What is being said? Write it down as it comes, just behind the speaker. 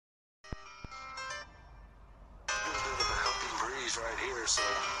these right here, so...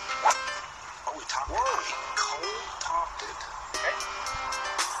 Oh, we topped it. We cold topped it. Okay.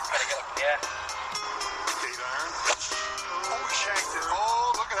 Ready to go? Yeah. 8 iron. Oh, we shanked it.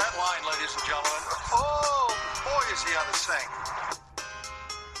 Oh, look at that line, ladies and gentlemen. Oh, boy, is he on the sink.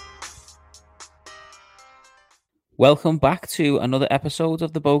 Welcome back to another episode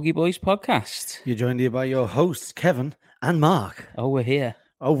of the Bogey Boys podcast. You're joined here by your hosts, Kevin and Mark. Oh, we're here.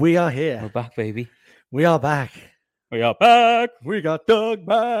 Oh, we are here. We're back, baby. We are back. We are back. We got Doug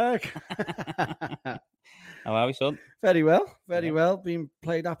back. How are we, son? Very well. Very well. Been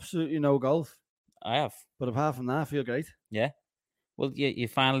played absolutely no golf. I have. But apart from that, I feel great. Yeah. Well, you're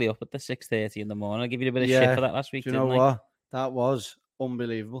finally up at the 6:30 in the morning. I give you a bit of shit for that last week, Do you know what? That was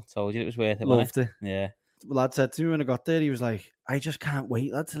unbelievable. Told you it was worth it, Loved it. Yeah. The lad said to me when I got there, he was like, I just can't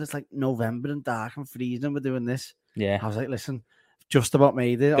wait, lad, till it's like November and dark and freezing and we're doing this. Yeah. I was like, listen, just about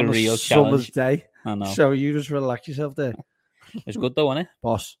made it The on a real summer's challenge. day. I know. So you just relax yourself there. It was good though, wasn't it?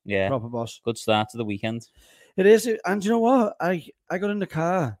 Boss. Yeah. Proper boss. Good start to the weekend. It is. And you know what? I got in the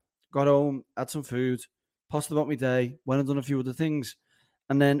car, got home, had some food, posted about my day, went and done a few other things.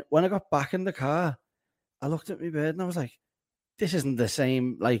 And then when I got back in the car, I looked at my bed and I was like, this isn't the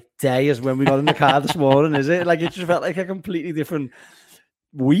same like day as when we got in the car this morning, is it? Like it just felt like a completely different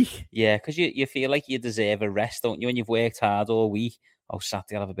week. Yeah, because you feel like you deserve a rest, don't you? When you've worked hard all week. Oh,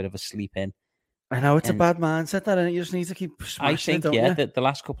 Saturday I'll have a bit of a sleep in. I know it's a bad mindset that, and you just need to keep smashing it, don't you? The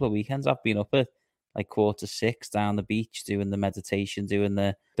last couple of weekends I've been up at like 6:15 down the beach, doing the meditation, doing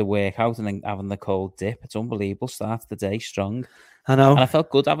the workout, and then having the cold dip. It's unbelievable. Start the day strong. I know. And I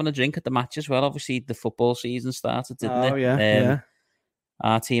felt good having a drink at the match as well. Obviously, the football season started, didn't it? Oh, yeah.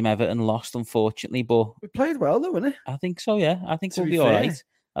 Our team, Everton, lost, unfortunately, but... We played well, though, didn't it? I think so, yeah. I think we'll be fair. all right.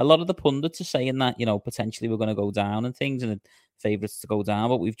 A lot of the pundits are saying that, potentially we're going to go down and things, and favourites to go down,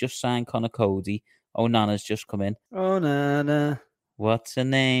 but we've just signed Connor Cody. Oh, Nana's just come in. Oh, Nana. What's her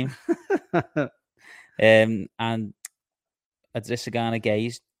name? And Adrissa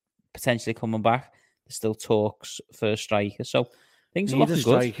Gay's potentially coming back. There's still talks for a striker, so things are looking good.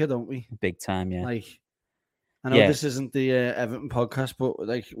 Striker, don't we? Big time, yeah. Like, I know this isn't the Everton podcast, but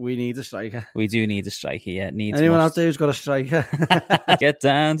like we need a striker. We do need a striker, yeah. Anyone out there who's got a striker? Get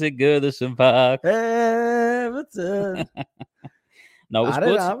down to Goodison Park. Everton. No, it was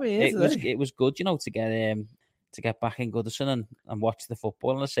good. It was good, to get back in Goodison and watch the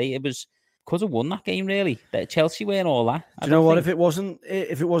football. And I say it was could have won that game really. Chelsea weren't all that. Do you know what? If it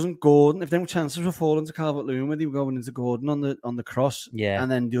wasn't Gordon, if them chances were falling to Calvert-Lewin when he were going into Gordon on the cross, yeah,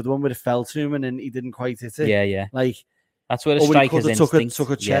 and then the other one where it fell to him and then he didn't quite hit it, yeah, like that's where the striker's instinct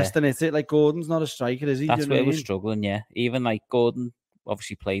took a chest and hit it. Like Gordon's not a striker, is he? That's where we're struggling. Yeah, even like Gordon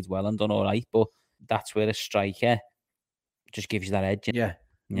obviously played well and done all right, but that's where a striker just gives you that edge. Yeah.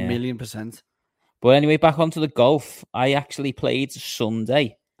 1,000,000%. But anyway, back onto the golf. I actually played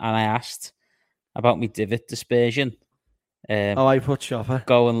Sunday, and I asked about my divot dispersion. I put Chopper.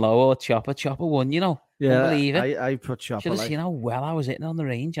 Going low or Chopper. Chopper won, Yeah, believe it. I put Chopper. Should have seen how well I was hitting on the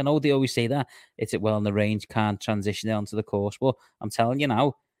range. I know they always say that. It's well on the range, can't transition it onto the course. But I'm telling you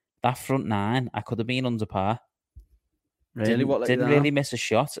now, that front nine, I could have been under par. Really? Didn't really miss a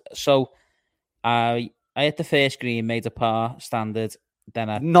shot. So I hit the first green, made a par, standard. Then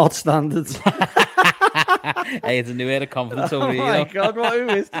I... Not standard. Hey, it's a new air of confidence over here. Oh my God, who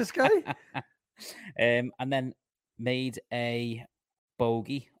is this guy? And then made a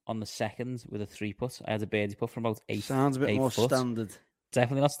bogey on the second with a 3-putt. I had a birdie putt from about 8. Sounds a bit more foot. standard.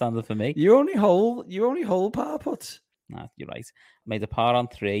 Definitely not standard for me. You only hold par putts. Nah, you're right. Made a par on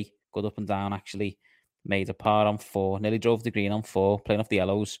 3, good up and down actually. Made a par on 4, nearly drove the green on 4, playing off the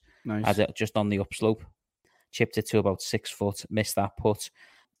yellows. Nice. Had it just on the upslope. Chipped it to about 6 foot, missed that putt.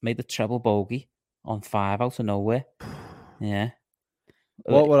 Made the treble bogey on 5 out of nowhere. Yeah.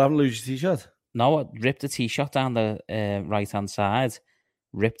 What happened? Lose your tee shot? No, I ripped a tee shot down the right hand side,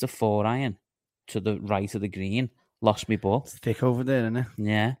 ripped a 4-iron to the right of the green, lost my ball. It's thick over there, isn't it?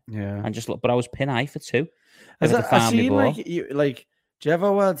 Yeah. Yeah. And but I was pin high for 2. I seen like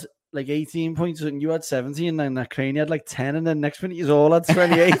Jevo had like 18 points and you had 17, and then that Crane had like 10, and then next minute you all had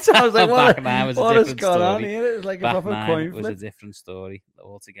 28. I was like, what has gone on here? It was like a proper coin flip. It was a different story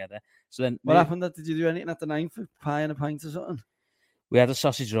altogether. So then, what happened? Did you do anything at the 9th for pie and a pint or something? We had a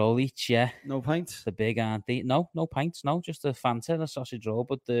sausage roll each, yeah. No pints? The big auntie. No pints, no, just a Fanta and a sausage roll.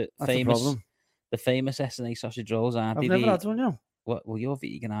 But the famous S&A sausage rolls aren't I've never had one, you know. Well, you're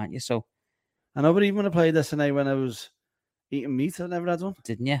vegan, aren't you? So I know, but even when I played S&A when I was eating meat, I never had one.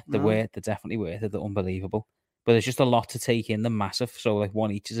 Didn't you? They're definitely worth it. They're unbelievable. But there's just a lot to take in. They're massive, so like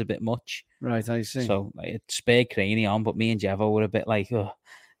one each is a bit much. Right, I see. So like, it spared Craney on, but me and Jevo were a bit like, oh,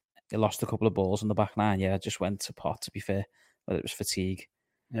 they lost a couple of balls on the back nine. Yeah, I just went to pot, to be fair. whether it was fatigue.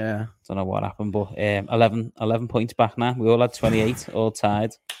 Yeah. Don't know what happened, but 11 points back now. We all had 28, all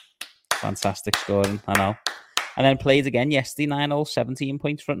tied. Fantastic scoring, I know. And then played again yesterday, 9-0, 17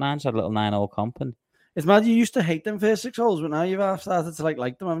 points for 9. So had a little 9-0 comp. And it's mad. You used to hate them first 6 holes, but now you've started to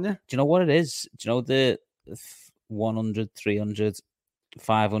like them, haven't you? Do you know what it is? Do you know the 100, 300,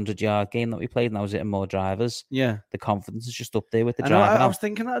 500-yard game that we played? Now is it more drivers? Yeah. The confidence is just up there with the driver. I was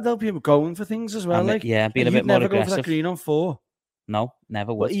thinking that there'll be going for things as well. Being a bit more aggressive. Never go for that green on 4. No,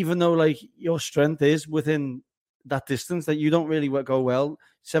 never would. But even though like your strength is within that distance, that you don't really go well.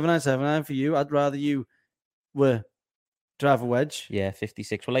 7-9 for you. I'd rather you were driver wedge. Yeah,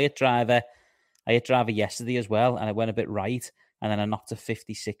 56. Well, I hit driver yesterday as well, and it went a bit right, and then I knocked a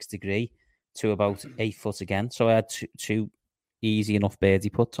 56 degree to about 8 foot again. So I had two easy enough birdie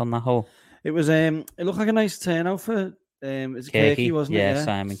putts on that hole. It was it looked like a nice turnout for it's Kirky, wasn't it? Yeah,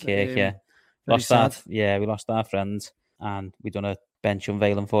 Simon Kirk. We lost our friend, and we done a bench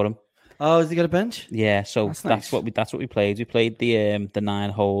unveiling for him. Oh, did he get a bench? Yeah, so that's what we played. We played the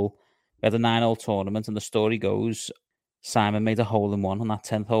 9-hole. We had a 9-hole tournament, and the story goes Simon made a hole in one on that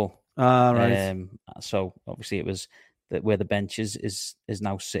 10th hole. Ah, right. So obviously it was where the bench is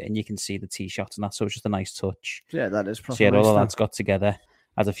now sitting. You can see the tee shots and that. So it's just a nice touch. Yeah, that is proper. So all the lads got together,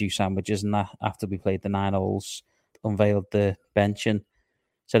 had a few sandwiches, and that after we played the 9 holes, unveiled the bench and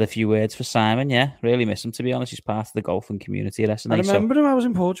said a few words for Simon. Yeah, really miss him, to be honest. He's part of the golfing community at SNA. I remember him. I was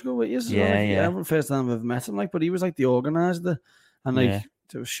in Portugal with you. Yeah. First time I've met him, but he was like the organizer, and it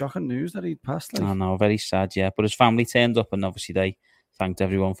was shocking news that he'd passed. I know, very sad. Yeah, but his family turned up, and obviously they thanked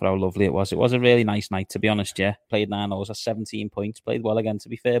everyone for how lovely it was. It was a really nice night, to be honest. Yeah, played 9 holes at 17 points. Played well again, to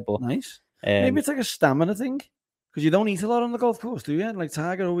be fair. But nice. Maybe it's like a stamina thing. Because you don't eat a lot on the golf course, do you? Like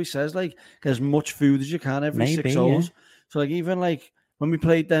Tiger always says, like, get as much food as you can every 6 holes. Yeah. So, like, even like when we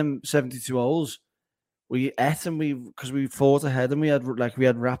played them 72 holes, we ate and because we fought ahead and we had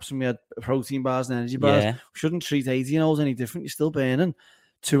wraps and we had protein bars and energy bars. Yeah. We shouldn't treat 18 holes any different. You're still burning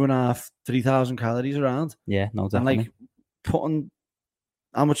 2,500-3,000 calories around. Yeah, no, definitely. And like putting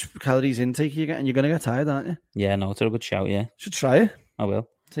how much calories intake you get, and you're going to get tired, aren't you? Yeah, no, it's a good shout, yeah. Should try it. I will.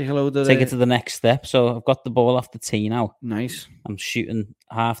 Take it to the next step. So I've got the ball off the tee now. Nice. I'm shooting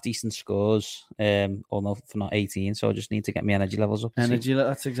half decent scores, although for not 18. So I just need to get my energy levels up.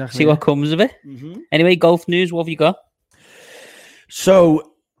 That's exactly. See what comes of it. Mm-hmm. Anyway, golf news. What have you got?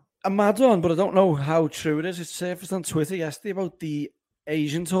 So a mad one, but I don't know how true it is. It surfaced on Twitter yesterday about the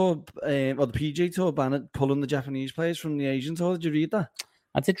Asian Tour or the PGA Tour pulling the Japanese players from the Asian Tour. Did you read that?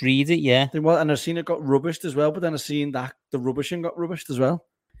 I did read it, yeah. And I've seen it got rubbished as well, but then I've seen that the rubbishing got rubbished as well.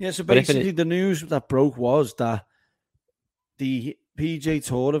 Yeah, so basically the news that broke was that the PGA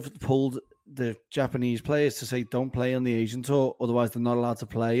Tour have pulled the Japanese players to say don't play on the Asian Tour, otherwise they're not allowed to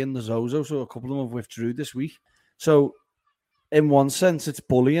play in the Zozo, so a couple of them have withdrew this week. So in one sense, it's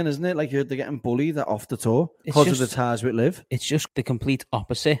bullying, isn't it? Like they're getting bullied off the tour because of the ties with LIV. It's just the complete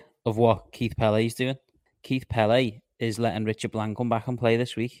opposite of what Keith Pelle's doing. Keith Pelle is letting Richard Bland come back and play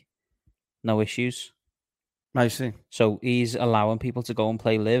this week. No issues. I see. So he's allowing people to go and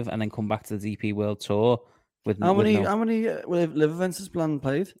play LIV and then come back to the DP World Tour. How many LIV events has Bland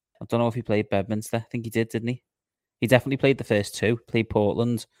played? I don't know if he played Bedminster. I think he didn't he? He definitely played the first 2. Played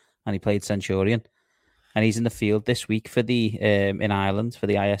Portland and he played Centurion. And he's in the field this week for the in Ireland for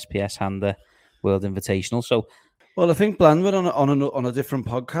the ISPS Hander World Invitational. So, well, I think Bland went on a different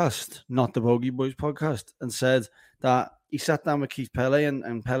podcast, not the Bogey Boys podcast, and said that he sat down with Keith Pelle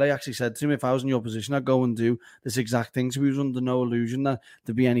and Pelle actually said to him, if I was in your position, I'd go and do this exact thing. So he was under no illusion that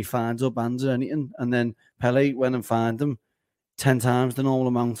there'd be any fines or bans or anything. And then Pelle went and fined him 10 times the normal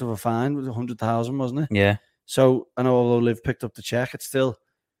amount of a fine. It was 100,000, wasn't it? Yeah. So, I know although LIV picked up the check, it's still...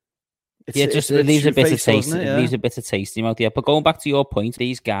 It leaves a bit of taste. It leaves a bit of taste in your mouth. Yeah, but going back to your point,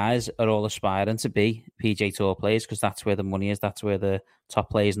 these guys are all aspiring to be PGA Tour players because that's where the money is. That's where the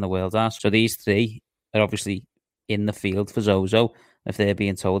top players in the world are. So these 3 are obviously in the field for Zozo. If they're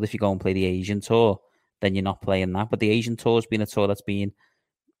being told if you go and play the Asian Tour, then you're not playing that. But the Asian Tour has been a tour that's been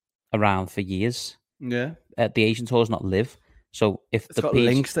around for years. Yeah. The Asian Tour is not LIV. So if it's got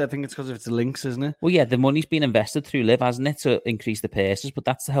links there, I think it's because it's links, isn't it? Well, yeah, the money's been invested through LIV, hasn't it, to increase the purses, but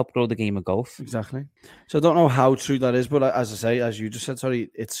that's to help grow the game of golf. Exactly. So I don't know how true that is, but as I say, as you just said, sorry,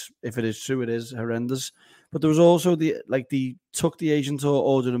 if it is true, it is horrendous. But there was also took the Asian Tour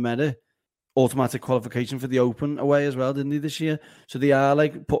order of merit automatic qualification for the Open away as well, didn't they, this year? So they are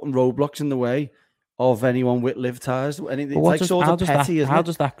like putting roadblocks in the way of anyone with LIV ties. And it's like sort of petty, isn't it? How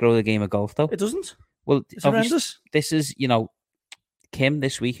does that grow the game of golf, though? It doesn't. Well, it's horrendous. This is, Kim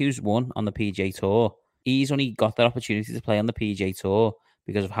this week, who's won on the PGA Tour, he's only got that opportunity to play on the PGA Tour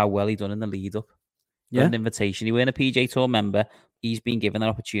because of how well he done in the lead up. an invitation. He weren't a PGA Tour member. He's been given an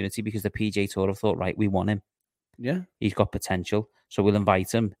opportunity because the PGA Tour have thought, right, we want him. Yeah. He's got potential. So we'll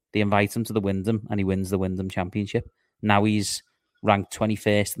invite him. They invite him to the Wyndham and he wins the Wyndham Championship. Now he's ranked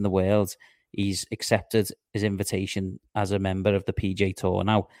 21st in the world. He's accepted his invitation as a member of the PGA Tour.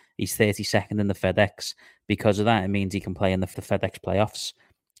 Now he's 32nd in the FedEx. Because of that, it means he can play in the FedEx playoffs.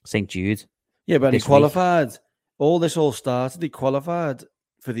 St. Jude. Yeah, but he qualified. All started. He qualified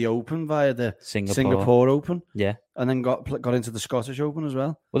for the Open via the Singapore Open. Yeah. And then got into the Scottish Open as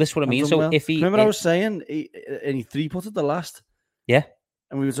well. Well, this is what I mean. So if he... Remember I was saying he three-putted the last? Yeah.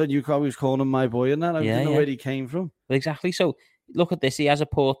 And we was calling him my boy and that. I didn't know where he came from. Well, exactly. So look at this. He has a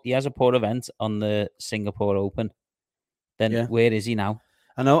poor event on the Singapore Open. Then where is he now?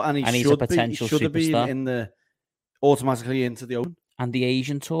 I know, and he's a potential should have been automatically into the Open. And the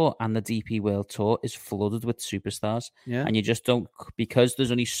Asian Tour and the DP World Tour is flooded with superstars. Yeah. And you just don't, because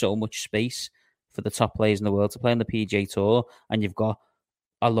there's only so much space for the top players in the world to play on the PGA Tour, and you've got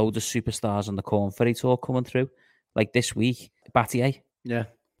a load of superstars on the Corn Ferry Tour coming through. Like this week, Battier. Yeah.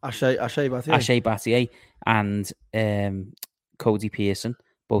 Ashay Battier and Cody Pearson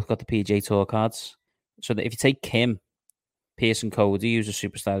both got the PGA Tour cards. So that if you take Kim, Pearson, Cody, who's a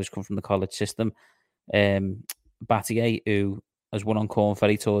superstar who's come from the college system, Battier, who has won on Corn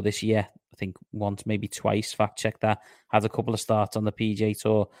Ferry Tour this year, I think once, maybe twice, fact check that, had a couple of starts on the PGA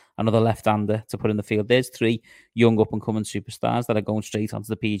Tour, another left-hander to put in the field. There's 3 young up-and-coming superstars that are going straight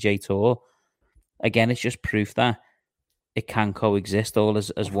onto the PGA Tour. Again, it's just proof that it can coexist all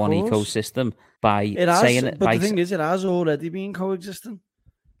as one ecosystem by saying it. But the thing is, it has already been coexisting.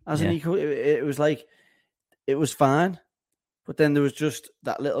 As an eco, it was like, it was fine, but then there was just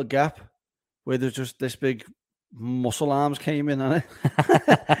that little gap where there's just this big muscle arms came in on it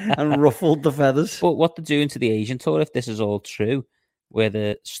and ruffled the feathers. But what they're doing to the Asian Tour, if this is all true, where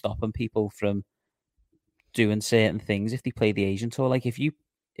they're stopping people from doing certain things if they play the Asian Tour, like if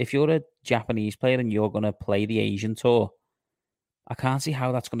you're a Japanese player and you're going to play the Asian Tour, I can't see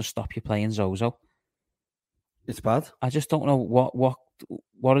how that's going to stop you playing Zozo. It's bad. I just don't know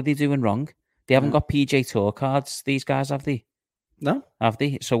what are they doing wrong. They haven't got PGA Tour cards, these guys, have they? No. Have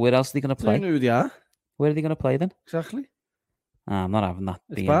they? So where else are they going to play? I don't know who they are. Where are they going to play then? Exactly. I'm not having that.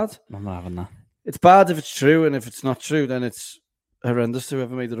 It's bad. I'm not having that. It's bad if it's true, and if it's not true, then it's horrendous to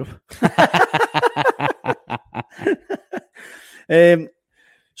whoever made it up.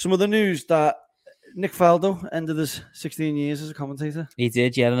 Some other news that Nick Faldo ended his 16 years as a commentator. He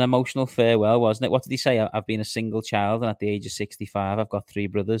did, yeah, an emotional farewell, wasn't it? What did he say? I've been a single child, and at the age of 65, I've got 3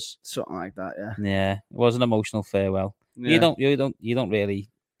 brothers. Something like that, yeah. Yeah, it was an emotional farewell. Yeah. You don't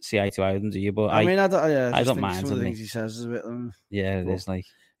really see eye to eye with him, do you? But I don't mind some of the things he says is a bit. It is like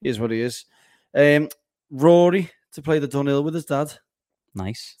he is what he is. Rory to play the Dunhill with his dad.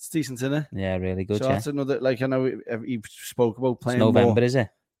 Nice. It's decent, isn't it? Yeah, really good. So that's another. Like I know he spoke about playing. It's November, more. Is it?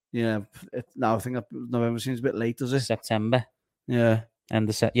 Yeah. I think that November seems a bit late, does it? September. Yeah. And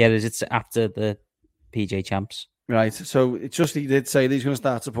it's after the PJ Champs. Right. So it's just he did say that he's going to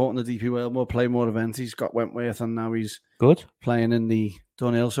start supporting the DP World more, play more events. He's got Wentworth, and now he's good playing in the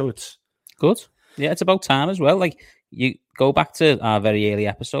Dunhill. So it's good. Yeah, it's about time as well. Like you go back to our very early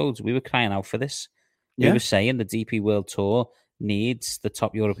episodes, we were crying out for this. We were saying the DP World Tour needs the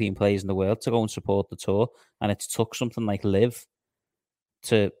top European players in the world to go and support the tour, and it's took something like LIV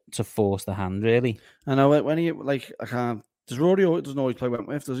to force the hand. Really, I know when he I can't. Does Rory doesn't always play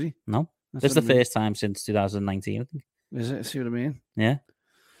Wentworth? Does he? No. This is the first time since 2019, I think. Is it? See what I mean? Yeah.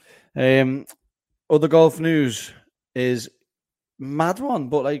 Other golf news is mad one,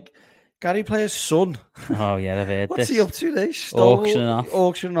 but Gary Player's son. Oh yeah, I've heard What's this. he up to? They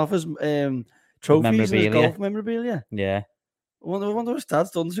auctioning off his trophies and his golf memorabilia. Yeah. I wonder what his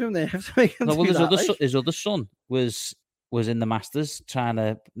dad's done to him there. To make him his other son was in the Masters trying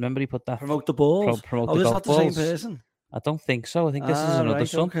to. Remember he put that promote the balls. Promote the golf not the same person. I don't think so. I think this is another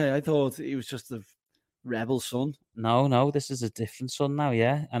son. Okay, I thought he was just a rebel son. No, this is a different son now,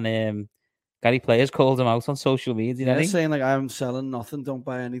 yeah. And Gary Players called him out on social media. Yeah, saying I'm selling nothing, don't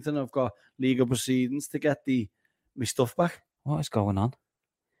buy anything. I've got legal proceedings to get my stuff back. What is going on?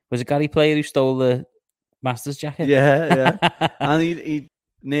 Was it Gary Player who stole the Masters jacket? Yeah. And he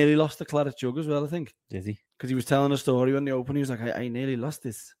nearly lost the claret jug as well, I think. Did he? Because he was telling a story when the Open. He was like, I nearly lost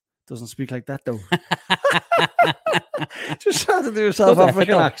this. Doesn't speak like that though. Just had to do a South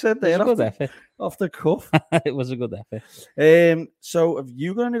African accent there. Off the cuff. It was a good effort. So have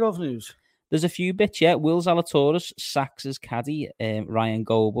you got any golf news? There's a few bits, yeah. Will Zalatoris sacks his caddy, Ryan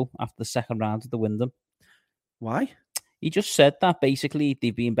Goebel, after the second round of the Wyndham. Why? He just said that basically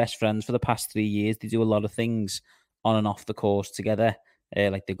they've been best friends for the past 3 years. They do a lot of things on and off the course together.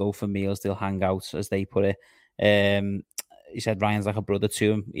 Like they go for meals, they'll hang out, as they put it. He said Ryan's like a brother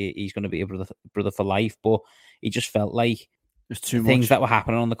to him. He's going to be a brother for life. But he just felt like the things that were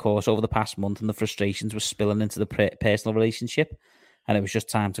happening on the course over the past month and the frustrations were spilling into the personal relationship. And it was just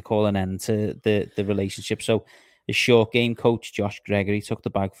time to call an end to the relationship. So the short game coach, Josh Gregory, took the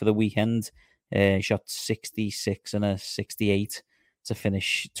bag for the weekend. He shot 66 and a 68 to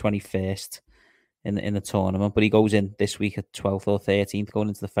finish 21st in the tournament. But he goes in this week at 12th or 13th, going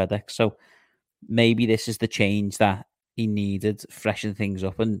into the FedEx. So maybe this is the change that he needed, freshen things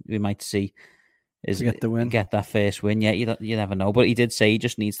up, and we might see is get the win, get that first win. Yeah, you never know. But he did say he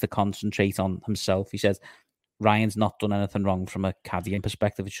just needs to concentrate on himself. He said Ryan's not done anything wrong from a caddying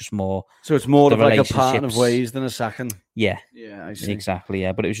perspective. It's just more. So it's more of like a parting of ways than a second. Yeah. Yeah, I see. Exactly,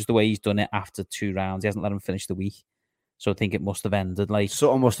 yeah. But it was just the way he's done it after 2 rounds. He hasn't let him finish the week. So I think it must have ended like...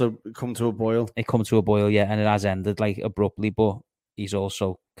 Something must have come to a boil. It come to a boil, yeah. And it has ended like abruptly. But he's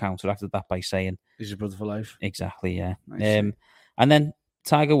also counteracted that by saying... He's your brother for life. Exactly, yeah. And then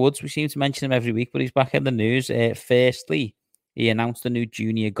Tiger Woods, we seem to mention him every week, but he's back in the news. Firstly, he announced a new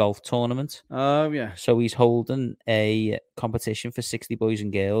junior golf tournament. Oh, yeah. So he's holding a competition for 60 boys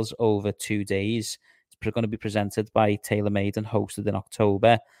and girls over 2 days. It's going to be presented by TaylorMade and hosted in October.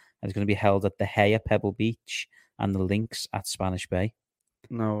 And it's going to be held at the Hay at Pebble Beach and the Links at Spanish Bay.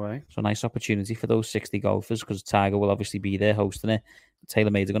 No way. So a nice opportunity for those 60 golfers, because Tiger will obviously be there hosting it.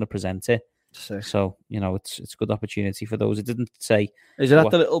 TaylorMade are going to present it. Sick. So, it's a good opportunity for those. It didn't say... Is it at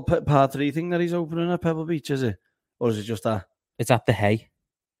the little par 3 thing that he's opening at Pebble Beach, is it? Or is it just that? It's at the Hay.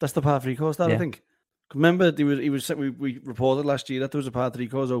 That's the par 3 course, I think. Remember, we reported last year that there was a par 3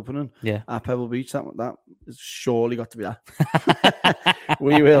 course opening at Pebble Beach. That has surely got to be that.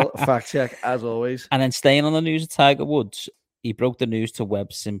 We will fact check, as always. And then staying on the news of Tiger Woods, he broke the news to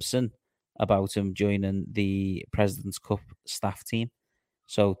Webb Simpson about him joining the President's Cup staff team.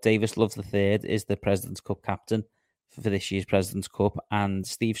 So Davis Love III is the President's Cup captain for this year's President's Cup, and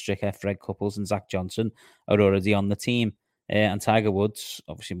Steve Stricker, Fred Couples, and Zach Johnson are already on the team. And Tiger Woods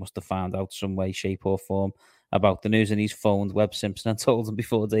obviously must have found out some way, shape, or form about the news, and he's phoned Webb Simpson and told him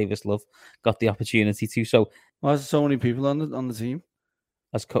before Davis Love got the opportunity to. So, why is there so many people on the team?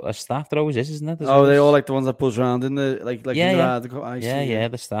 As staff, there always is, isn't it? They all like the ones that buzz around in the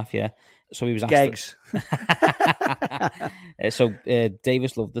the staff, yeah. So he was asked. So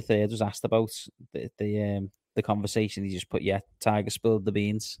Davis Love III was asked about the conversation. He just put, Tiger spilled the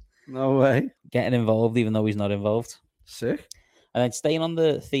beans. No way. Getting involved even though he's not involved. Sick. And then staying on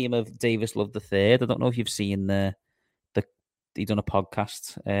the theme of Davis Love III, I don't know if you've seen he done a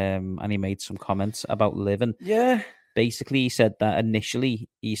podcast and he made some comments about living. Yeah. Basically, he said that initially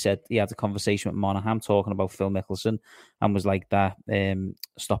he had a conversation with Monaghan talking about Phil Mickelson and was like that,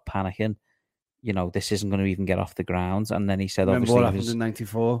 stop panicking. This isn't going to even get off the ground. And then he said, Remember what happened in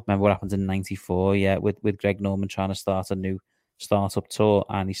 94? Remember what happened in 94, yeah, with Greg Norman trying to start a new startup tour.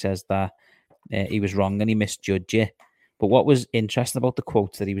 And he says that he was wrong and he misjudged you. But what was interesting about the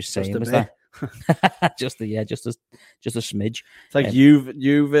quote that he was saying was that just a smidge. It's like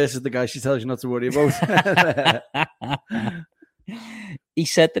you versus the guy she tells you not to worry about. He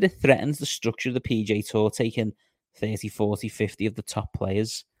said that it threatens the structure of the PGA Tour, taking 30, 40, 50 of the top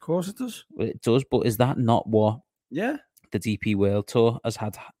players. Of course it does. It does, but is that not what the DP World Tour has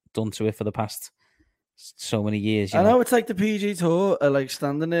had done to it for the past so many years? I know it's like the PGA Tour are like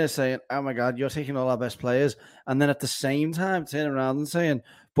standing there saying, oh my God, you're taking all our best players. And then at the same time turning around and saying,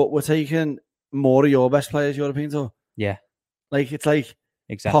 but we're taking more of your best players, European Tour. Yeah. Like, it's like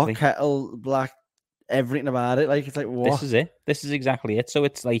exactly pot, kettle, black, everything about it. Like, it's like, what? This is it. This is exactly it. So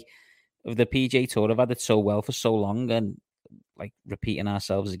it's like the PGA Tour have had it so well for so long, and like repeating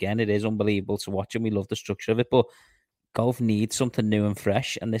ourselves again, it is unbelievable to watch, and we love the structure of it. But golf needs something new and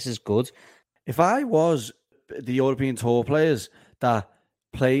fresh, and this is good. If I was the European Tour players that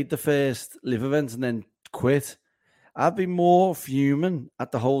played the first live event and then quit, I'd be more fuming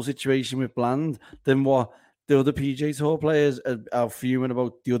at the whole situation with Bland than what the other PGA Tour players are fuming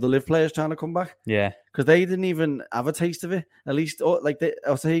about the other live players trying to come back. Yeah. Because they didn't even have a taste of it. At least, like,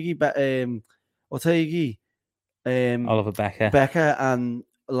 Otegi, Oliver Becker and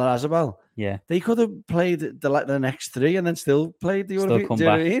Lazabal. Yeah. They could have played the next 3 and then still played the European. Come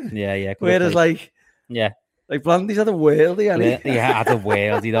back. Yeah. Whereas, like Blandy's had a worldie, hasn't he? He had a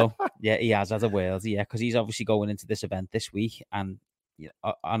worldie, though. Yeah, he has had a worldie, because he's obviously going into this event this week and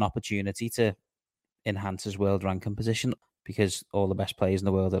an opportunity to enhance his world ranking position, because all the best players in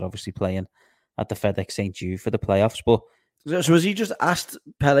the world are obviously playing at the FedEx St. Jude for the playoffs. But so has he just asked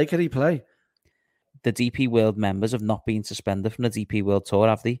Pele, can he play? The DP World members have not been suspended from the DP World Tour,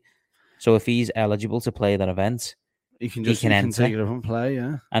 have they? So if he's eligible to play that event, he can take it up and play,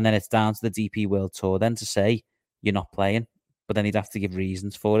 yeah. And then it's down to the DP World Tour then to say you're not playing, but then he'd have to give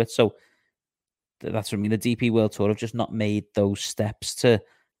reasons for it. So that's what I mean. The DP World Tour have just not made those steps to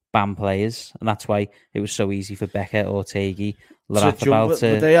ban players, and that's why it was so easy for Becker, Ortegi, Larafabal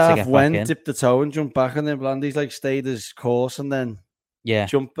to they get went, back in. Dipped the toe and jumped back, and then Blandy's like stayed his course and then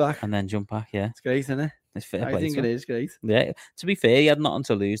jump back. And then jump back, yeah. It's great, isn't it? It's fair I think it is great. Yeah. To be fair, he had nothing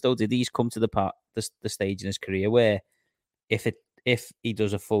to lose, though, did he? He's come to the stage in his career where if he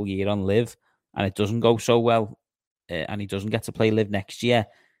does a full year on LIV and it doesn't go so well, and he doesn't get to play LIV next year,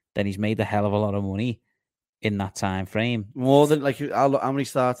 then he's made a hell of a lot of money in that time frame. More than how many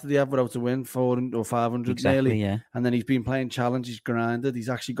starts did he have without a win? 400 or 500 exactly, nearly. Yeah. And then he's been playing challenge, he's grinded, he's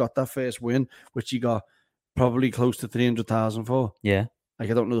actually got that first win, which he got probably close to 300,000 for. Yeah. Like,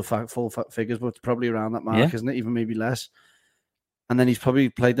 I don't know the full figures, but it's probably around that mark, isn't it? Even maybe less. And then he's probably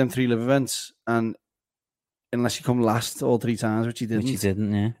played them 3 LIV events, and unless he come last all 3 times, which he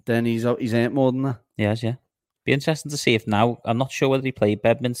didn't, yeah. Then he's earned more than that. Yes, yeah. Be interesting to see if now, I'm not sure whether he played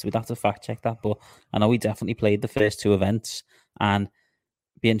Bedminster, we'd have to fact check that, but I know he definitely played the first 2 events, and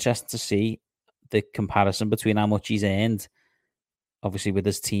be interesting to see the comparison between how much he's earned, obviously with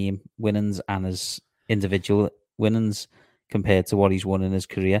his team winnings and his individual winnings, compared to what he's won in his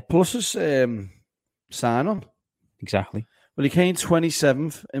career. Plus his sign-on. Exactly. Well, he came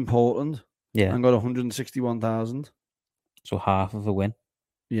 27th in Portland, and got 161,000. So half of a win.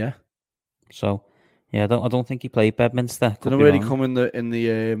 Yeah. So, yeah, I don't think he played Bedminster. Didn't really come in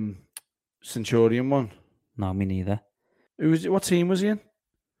the Centurion one. No, me neither. What team was he in?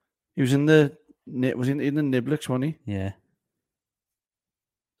 He was in the Niblix, wasn't he? Yeah.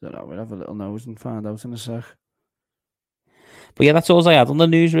 Don't know. We'll have a little nose and find out in a sec. But yeah, that's all I had on the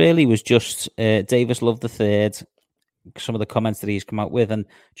news. Really, was just Davis Love III. Some of the comments that he's come out with, and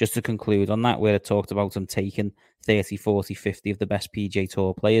just to conclude on that, where it talked about him taking 30, 40, 50 of the best PGA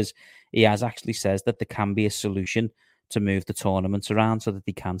Tour players, he has actually says that there can be a solution to move the tournaments around so that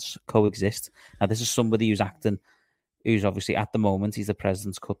they can coexist. Now, this is somebody who's obviously at the moment, he's the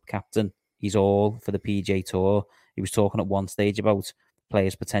President's Cup captain. He's all for the PGA Tour. He was talking at one stage about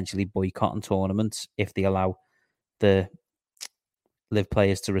players potentially boycotting tournaments if they allow the LIV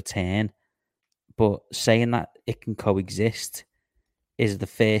players to return. But saying that it can coexist is the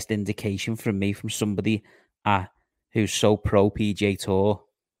first indication from me, from somebody who's so pro PGA Tour,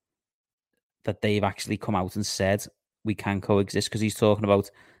 that they've actually come out and said we can coexist. Because he's talking about,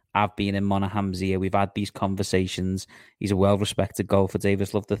 I've been in Monaham's ear, we've had these conversations. He's a well-respected golfer,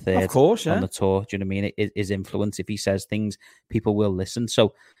 Davis Love III. Of course, yeah. On the tour. Do you know what I mean? His influence, if he says things, people will listen.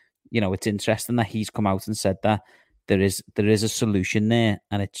 So, it's interesting that he's come out and said that there is a solution there,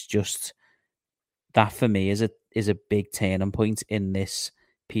 and it's just that for me is a big turning point in this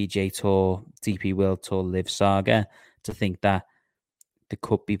PGA Tour, DP World Tour, LIV saga, to think that there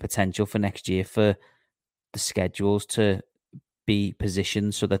could be potential for next year for the schedules to be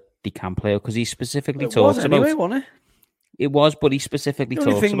positioned so that they can play. Because he specifically talks about... Wasn't it? It was, but he specifically talks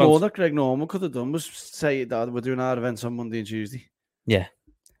about... The only thing more that Greg Norman could have done was say that we're doing our events on Monday and Tuesday. Yeah.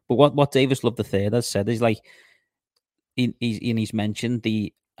 But what Davis Love III has said is, like, he's mentioned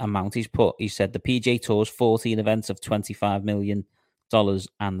the amount he's put. He said the PGA Tour's 14 events of $25 million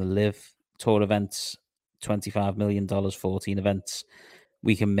and the LIV Tour events, $25 million, 14 events.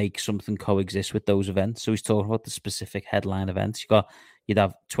 We can make something coexist with those events. So he's talking about the specific headline events. You'd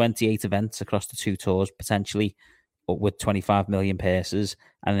have 28 events across the 2 tours, potentially, with 25 million purses,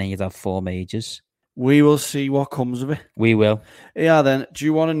 and then you'd have 4 majors. We will see what comes of it. We will. Yeah, then, do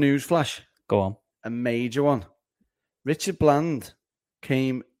you want a news flash? Go on. A major one. Richard Bland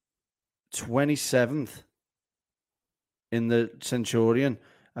came 27th in the Centurion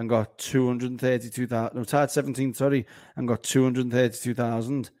and got 232,000. No, tied 17th, sorry, and got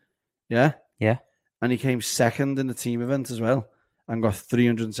 232,000. Yeah? Yeah. And he came second in the team event as well and got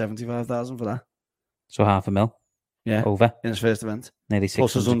 375,000 for that. So $500,000. Yeah. Over. In his first event. Nearly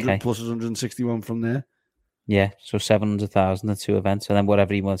 600K. Plus 161 from there. Yeah, so 700,000 in 2 events, and then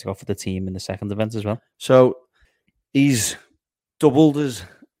whatever he wants to go for the team in the second event as well. So he's doubled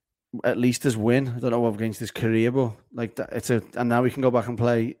at least his win. I don't know what against his career, but like that, and now we can go back and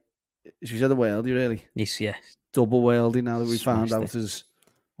play. She's had a worldie, really. Yes, yeah. Double worldie now that we found out his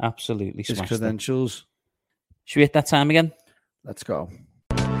absolutely his credentials. Should we hit that time again? Let's go.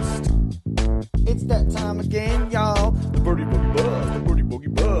 It's that time again, y'all. The birdie boogie buzz, the birdie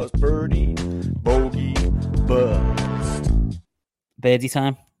boogie buzz, birdie bogey buzz. Birdie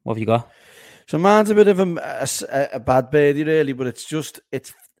time. What have you got? So mine's a bit of a bad birdie, really, but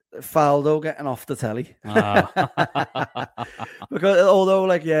it's Faldo getting off the telly. Oh. Because although,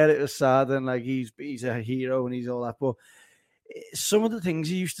 like, yeah, it was sad and like he's a hero and he's all that, but some of the things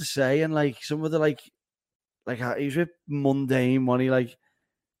he used to say and like some of the like he was a bit mundane when he like.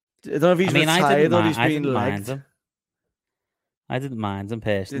 I don't know if he's retired or he's been legged. I didn't mind him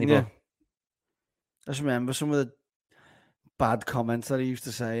personally, Didn't but you? I just remember some of the bad comments that he used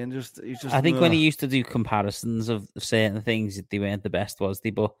to say, and he's just. I think when he used to do comparisons of certain things, they weren't the best, was they?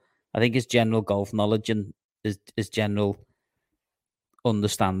 But I think his general golf knowledge and his general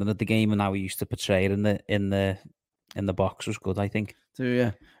understanding of the game and how he used to portray it in the box was good. I think. So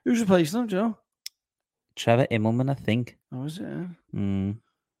yeah, who's replacing him, Joe? Trevor Immelman, I think. Oh, is it? Mm.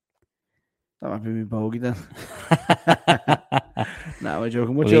 That might be me bogey then. No, I'm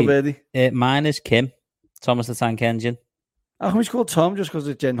joking. What's your birdie? Mine is Kim, Thomas the Tank Engine. How come he's called Tom just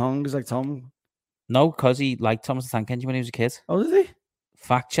because Jen Hong is like Tom? No, because he liked Thomas the Tank Engine when he was a kid. Oh, did he?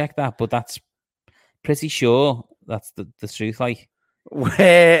 Fact check that, but that's pretty sure that's the truth. Like,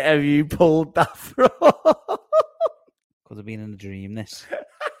 where have you pulled that from? Could have been in a dream. This.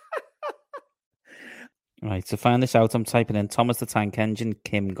 Right, to find this out, I'm typing in Thomas the Tank Engine,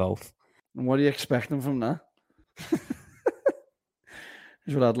 Kim Golf. And what are you expecting from that?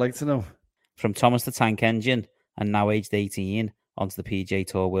 That's what I'd like to know. From Thomas the Tank Engine, and now aged 18, onto the PGA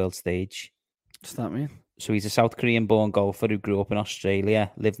Tour World Stage. What's that mean? So he's a South Korean-born golfer who grew up in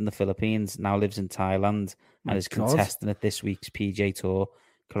Australia, lived in the Philippines, now lives in Thailand, and is contesting at this week's PGA Tour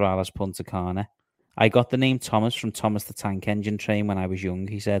Corrales Punta Cana. I got the name Thomas from Thomas the Tank Engine train when I was young,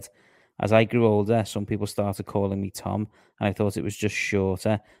 he said. As I grew older, some people started calling me Tom, and I thought it was just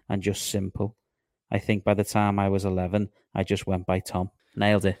shorter and just simple. I think by the time I was 11, I just went by Tom.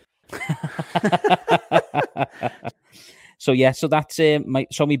 Nailed it. So that's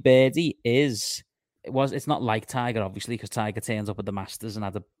my birdie is it's not like Tiger, obviously, because Tiger turns up at the Masters and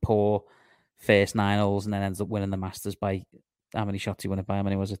had a poor first 9 holes and then ends up winning the Masters by how many shots he won it by? How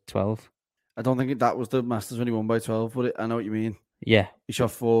many was it? 12? I don't think that was the Masters when he won by 12, but I know what you mean. Yeah, he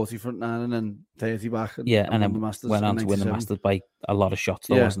shot 40 front 9 and then 30 back. And then the Masters went on to win the Masters by a lot of shots,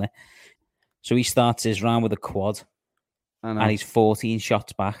 though, wasn't it? So he starts his round with a quad, and he's 14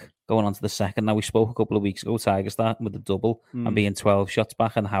 shots back going on to the second. Now, we spoke a couple of weeks ago, Tiger starting with the double and being 12 shots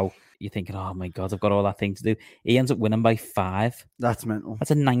back, and how you're thinking, oh my God, I've got all that thing to do. He ends up winning by 5. That's mental.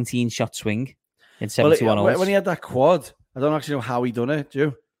 That's a 19-shot swing in 71 holes. When he had that quad, I don't actually know how he done it, do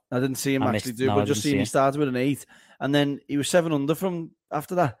you? I didn't see him actually do it, but just seeing he started with an 8, and then he was 7 under from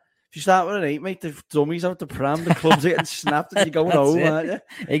after that. If you start with an 8, mate, the dummies out the pram, the clubs are getting snapped, and you're going home, aren't you?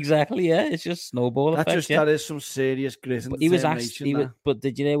 Exactly, yeah. It's just snowball effect. That is some serious grit and determination. But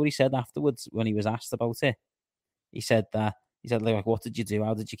did you know what he said afterwards when he was asked about it? He said, like, what did you do?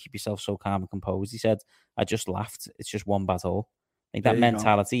 How did you keep yourself so calm and composed? He said, I just laughed. It's just one bad hole. Like that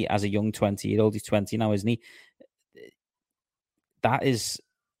mentality as a young 20-year-old, he's 20 now, isn't he? That is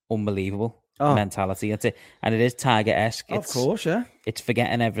unbelievable mentality. That's it. And it is Tiger-esque. Of course, yeah. It's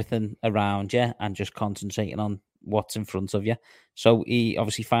forgetting everything around you and just concentrating on what's in front of you. So he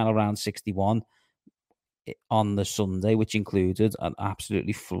obviously final round 61 on the Sunday, which included an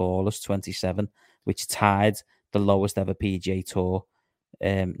absolutely flawless 27, which tied the lowest ever PGA Tour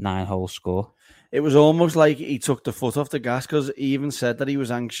 9-hole score. It was almost like he took the foot off the gas, because he even said that he was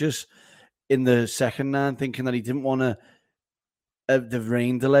anxious in the second 9, thinking that he didn't want to the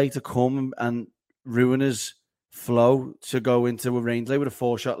rain delay to come and ruin his flow to go into a rain delay with a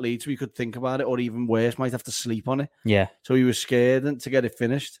 4-shot lead, so he could think about it, or even worse, might have to sleep on it. Yeah. So he was scared to get it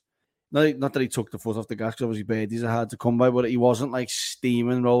finished. Not that he took the foot off the gas, because obviously birdies are hard to come by, but he wasn't like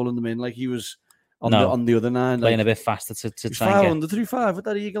steaming, rolling them in like he was on the other 9. Playing like, a bit faster to try and 5 under through 5 with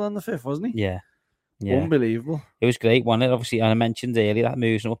that eagle on the 5th, wasn't he? Yeah. Unbelievable. It was great, wasn't it? Obviously, I mentioned earlier that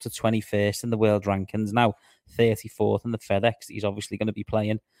moves him up to 21st in the world rankings. Now 34th in the FedEx. He's obviously going to be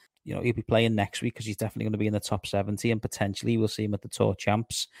playing. He'll be playing next week, because he's definitely going to be in the top 70, and potentially we'll see him at the Tour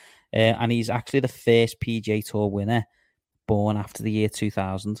Champs. And he's actually the first PGA Tour winner born after the year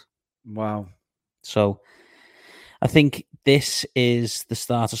 2000. Wow. So I think this is the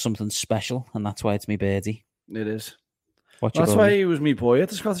start of something special, and that's why it's me birdie. It is. That's why he was me boy at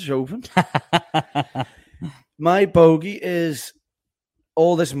the Scottish Open. My bogey is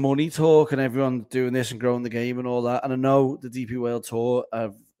all this money talk and everyone doing this and growing the game and all that. And I know the DP World Tour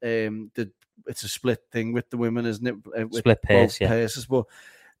have it's a split thing with the women, isn't it? With split purse, yeah. Purses, but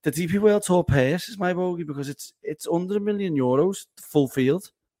the DP World Tour purse is my bogey because it's under €1 million full field.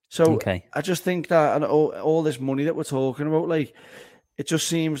 So I just think that, and all this money that we're talking about, like, it just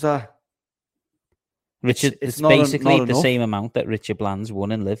seems that Richard, it's basically the same amount that Richard Bland's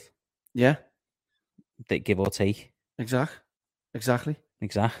won in LIV. Yeah. That give or take. Exactly.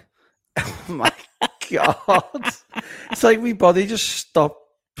 Exactly. Oh my God. It's like my body just stopped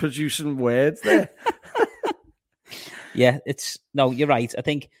producing words there. Yeah, you're right. I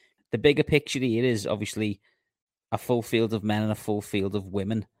think the bigger picture here is obviously a full field of men and a full field of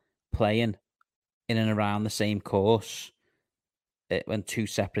women playing in and around the same course in two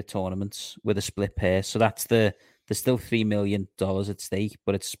separate tournaments with a split purse. So there's still $3 million at stake,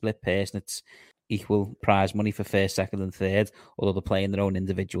 but it's split purse and it's equal prize money for first, second, and third. Although they're playing their own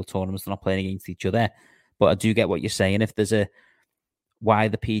individual tournaments, they're not playing against each other. But I do get what you're saying. If there's why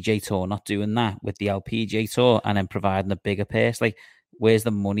the PJ Tour not doing that with the LPGA Tour and then providing a bigger purse? Like, where's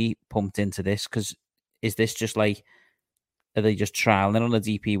the money pumped into this? Because is this just like, are they just trialing on a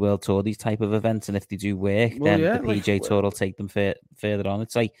DP World Tour, these type of events? And if they do work, then the PJ Tour will take them further on.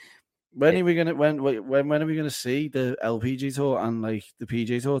 It's like, when are we gonna when are we gonna see the LPG Tour and like the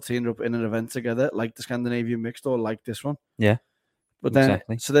PJ Tour teaming up in an event together, like the Scandinavian Mixed or like this one? Yeah, but then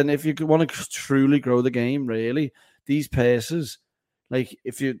so then if you want to truly grow the game, really, these purses, like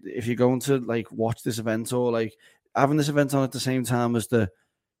if you're going to like watch this event or like having this event on at the same time as the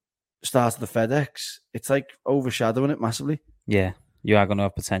start of the FedEx, it's like overshadowing it massively. Yeah, you are going to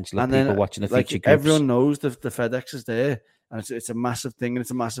have potential of people watching the feature groups. Everyone knows the FedEx is there, and it's a massive thing, and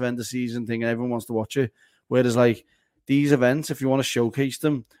it's a massive end of season thing, and everyone wants to watch it. Whereas like these events, if you want to showcase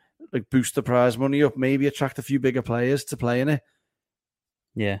them, like boost the prize money up, maybe attract a few bigger players to play in it.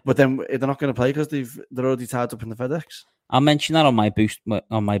 Yeah, but then they're not going to play because they're already tied up in the FedEx. I'll mention that on my boost.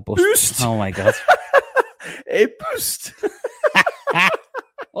 Boost. Oh my God, a boost.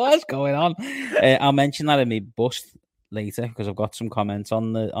 What's going on? I'll mention that in my bust later because I've got some comments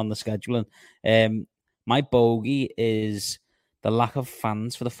on the scheduling. My bogey is the lack of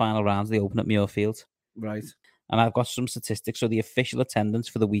fans for the final rounds of the Open at Muirfield. Right. And I've got some statistics. So the official attendance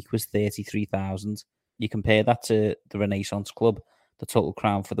for the week was 33,000. You compare that to the Renaissance Club, the total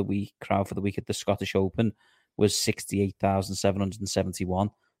crowd for the week at the Scottish Open was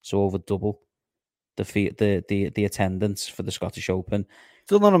 68,771. So over double the attendance for the Scottish Open.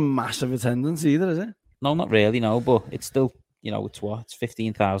 Still not a massive attendance either, is it? No, not really, no, but it's still, it's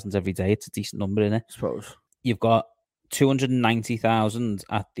 15,000 every day. It's a decent number, isn't it? I suppose. You've got 290,000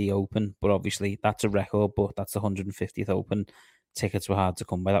 at the Open, but obviously that's a record, but that's the 150th Open. Tickets were hard to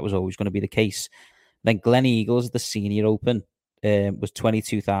come by. That was always going to be the case. Then Glen Eagles at the Senior Open was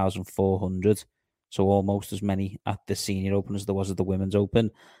 22,400. So almost as many at the Senior Open as there was at the Women's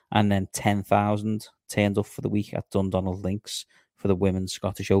Open. And then 10,000 turned up for the week at Dundonald Links for the Women's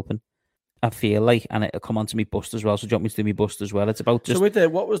Scottish Open. I feel like, and it'll come on to me bust as well, so do you want me to do me bust as well? It's about just... So wait there,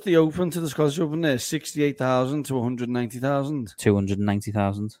 what was the Open to the Scottish Open there? 68,000 to 190,000?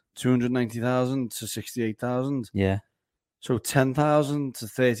 290,000. 290,000 to 68,000? Yeah. So 10,000 to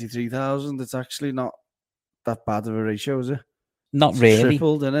 33,000, it's actually not that bad of a ratio, is it? Not really.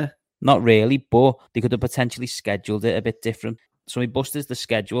 Tripled, isn't it? Not really, but they could have potentially scheduled it a bit different. So my bust is the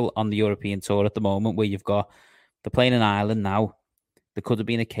schedule on the European Tour at the moment where they're playing in Ireland now. There could have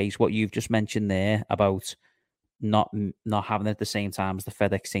been a case, what you've just mentioned there, about not having it at the same time as the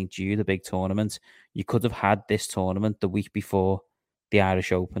FedEx St. Jude, the big tournament. You could have had this tournament the week before the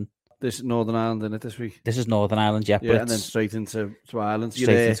Irish Open. This is Northern Ireland, isn't it, this week? This is Northern Ireland, yeah. Yeah, and then straight into Ireland.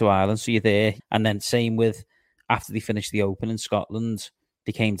 Into Ireland, so you're there. And then same with, after they finished the Open in Scotland,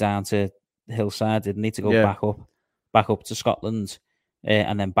 they came down to Hillside, didn't they, to go back up to Scotland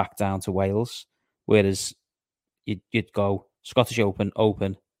and then back down to Wales. Whereas you'd go Scottish Open,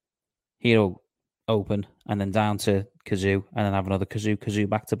 Hero Open, and then down to Kazoo, and then have another Kazoo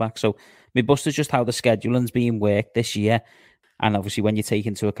back to back. So my bust is just how the scheduling's being worked this year. And obviously when you take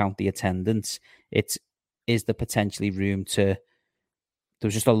into account the attendance, it is the potentially room to... There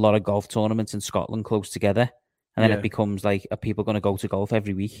was just a lot of golf tournaments in Scotland close together. And then it becomes like, are people going to go to golf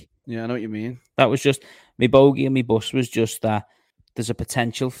every week? Yeah, I know what you mean. That was just, my bogey and my bust was just that there's a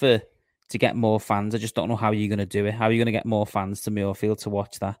potential to get more fans. I just don't know how you're going to do it. How are you going to get more fans to Muirfield to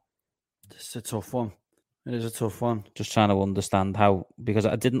watch that? It's a tough one. It is a tough one. Just trying to understand how, because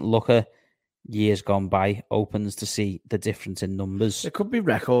I didn't look at years gone by Opens to see the difference in numbers. It could be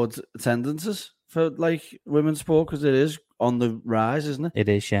record attendances for like women's sport because it is on the rise, isn't it? It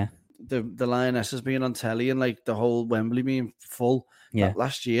is, yeah. The Lionesses being on telly and like the whole Wembley being full. Yeah.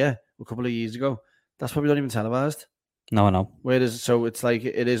 Last year, a couple of years ago, that's probably not even televised. No, I know. Whereas, so it's like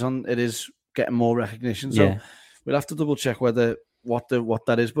it is getting more recognition. So we'll have to double check what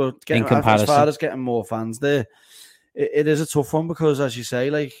that is. But in comparison, as far as getting more fans there, it is a tough one because, as you say,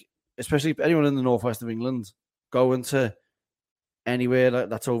 like especially anyone in the northwest of England going to anywhere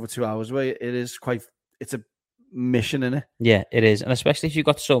that's over 2 hours away, it's a mission, isn't it? Yeah, it is. And especially if you've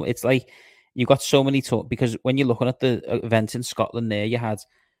got it's like, you got so many because when you're looking at the events in Scotland, there you had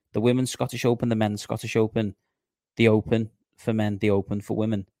the Women's Scottish Open, the Men's Scottish Open, the Open for men, the Open for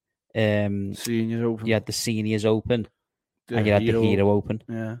women. Seniors Open. You had the Seniors Open, and you had the Hero Open.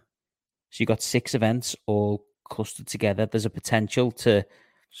 Yeah. So you got 6 events all clustered together. There's a potential to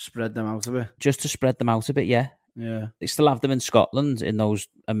spread them out a bit. Just to spread them out a bit, yeah. Yeah. They still have them in Scotland in those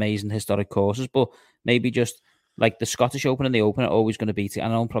amazing historic courses, but maybe just like the Scottish Open and the Open are always going to be. I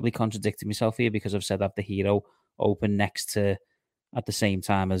know I'm probably contradicting myself here because I've said I have the Hero Open next to at the same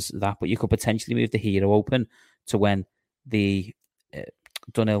time as that, but you could potentially move the Hero Open to when the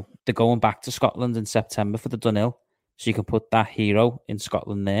Dunhill, they're going back to Scotland in September for the Dunhill, so you can put that Hero in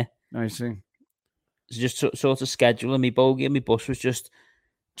Scotland there. I see. So just sort of scheduling. My bogey and my bus was just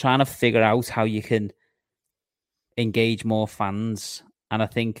trying to figure out how you can engage more fans, and I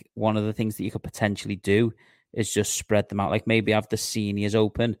think one of the things that you could potentially do is just spread them out, like maybe have the Seniors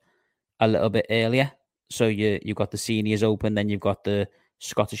Open a little bit earlier. So you've got the Seniors Open, then you've got the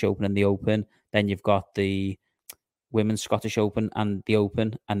Scottish Open and the Open, then you've got the Women's Scottish Open and the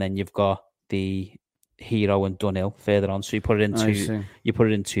Open, and then you've got the Hero and Dunhill further on. So you put it in you put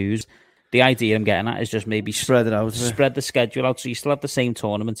it in twos. The idea I'm getting at is just maybe spread it out, spread the schedule out, so you still have the same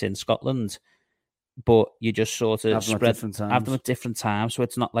tournaments in Scotland, but you just sort of have them at different times. So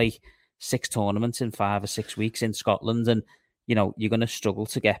it's not like 6 tournaments in 5 or 6 weeks in Scotland, and you're going to struggle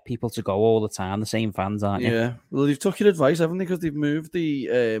to get people to go all the time. The same fans, aren't you? Yeah. Well, they've took your advice, haven't they? Because they've moved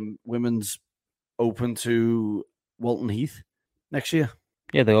the Women's Open to Walton Heath next year.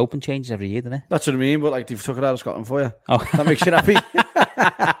 Yeah, the Open changes every year, doesn't it? That's what I mean, but like they've took it out of Scotland for you. Oh, that makes you happy.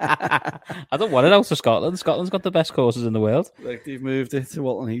 I don't want it out of Scotland. Scotland's got the best courses in the world. Like they've moved it to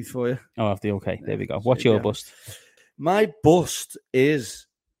Walton Heath for you. Oh, have they? Okay, there we go. What's your bust? My bust is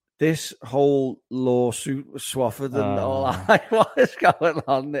this whole lawsuit with Swafford and all that. What is going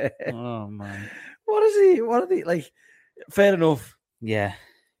on there? Oh man, what are they like? Fair enough. Yeah.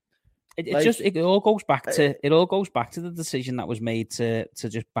 It all goes back to the decision that was made to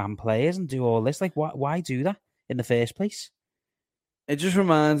just ban players and do all this. Like, why do that in the first place? It just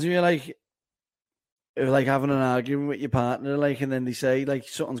reminds me of like having an argument with your partner, like, and then they say like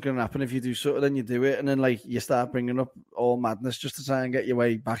something's going to happen if you do something, then you do it, and then like you start bringing up all madness just to try and get your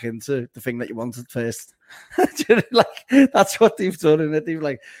way back into the thing that you wanted first. Like that's what they've done, and they've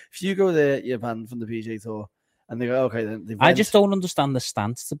like, if you go there, you're banned from the PGA Tour. And they go, okay, then. I just don't understand the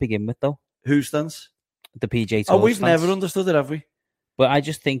stance to begin with, though. Whose stance? The PGA Tour. Oh, we've stance. never understood it, have we? But I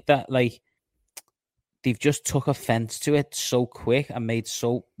just think that, like, they've just took offence to it so quick and made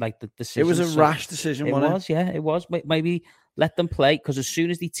so, like, the decision. It was a rash decision, wasn't it? Yeah, it was. Maybe let them play, because as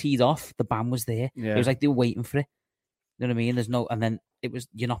soon as they teed off, the ban was there. Yeah. It was like they were waiting for it. You know what I mean? And then it was,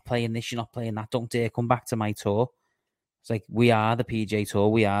 you're not playing this, you're not playing that. Don't dare come back to my tour. It's like, we are the PGA Tour.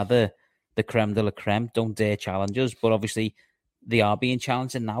 We are the creme de la creme. Don't dare challenge us. But obviously they are being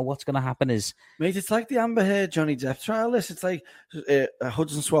challenged, and now what's going to happen is, mate, it's like the Amber Heard Johnny Depp trial. It's like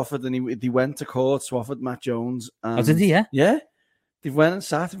Hudson Swafford, and he went to court. Swafford, Matt Jones, and did he? Yeah, they went and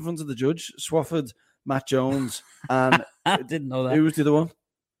sat in front of the judge. Swafford, Matt Jones, and I didn't know that. Who was the other one?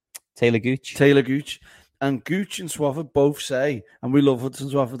 Taylor Gooch. And Gooch and Swafford both say, and we love Hudson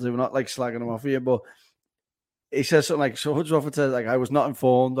Swafford, we're not like slagging him off here, but he says something like, so Hudson Swafford says, like, I was not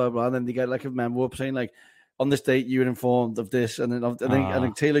informed, blah, blah, and then they get like a memo up saying, like, on this date you were informed of this, and then I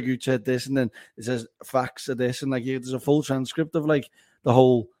think Taylor Gooch said this, and then it says facts of this, and like there's a full transcript of like the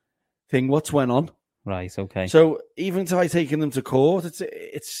whole thing, what's went on. Right, okay. So even to taking them to court,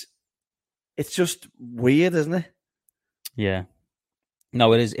 it's just weird, isn't it? Yeah.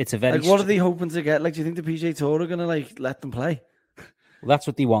 No, it is. It's a very like, what are they hoping to get? Like, do you think the PGA Tour are going to like let them play? Well, that's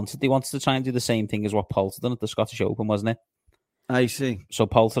what they wanted. They wanted to try and do the same thing as what Poulter done at the Scottish Open, wasn't it? I see. So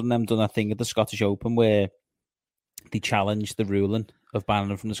Poulter and them done a thing at the Scottish Open where they challenged the ruling of banning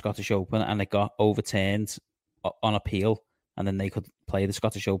them from the Scottish Open, and it got overturned on appeal, and then they could play the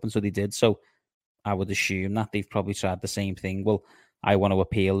Scottish Open, so they did. So I would assume that they've probably tried the same thing. Well, I want to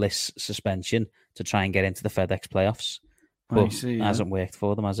appeal this suspension to try and get into the FedEx playoffs. But it hasn't worked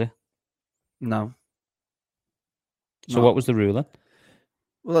for them, has it? No. So what was the ruling?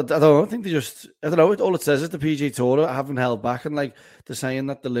 Well, I don't think I don't know. All it says is the PGA Tour haven't held back, and like they're saying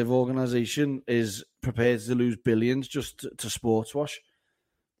that the LIV organisation is prepared to lose billions just to sports wash,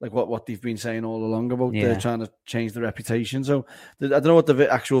 like what they've been saying all along about they're trying to change the reputation. So I don't know what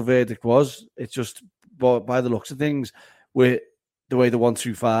the actual verdict was. It's just by the looks of things, with the way the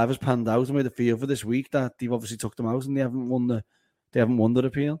 125 has panned out and with the feel for this week, that they've obviously took them out and they haven't won the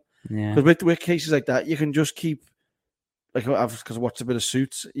appeal. Yeah, because with cases like that, you can just keep like because I watched a bit of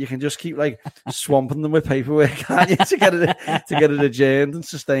Suits, you can just keep like swamping them with paperwork, can't you, to get it adjourned and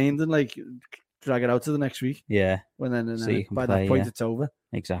sustained and like drag it out to the next week. Yeah. By that point it's over.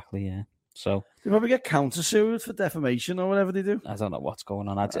 Exactly. Yeah. So they probably get countersued for defamation or whatever they do. I don't know what's going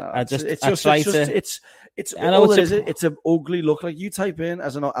on. It's an ugly look. Like you type in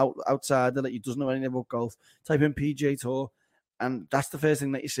as an outsider that you doesn't know anything about golf, type in PGA Tour, and that's the first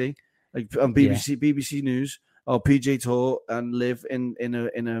thing that you see. Like on BBC News or PGA Tour and LIV in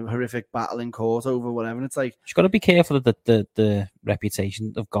a horrific battle in court over whatever. And it's like you've got to be careful that the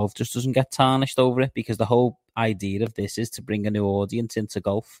reputation of golf just doesn't get tarnished over it, because the whole idea of this is to bring a new audience into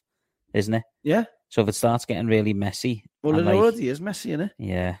golf, isn't it? Yeah. So if it starts getting really messy, well, it already is messy, isn't it?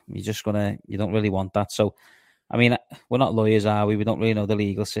 Yeah, you don't really want that. So, I mean, we're not lawyers, are we? We don't really know the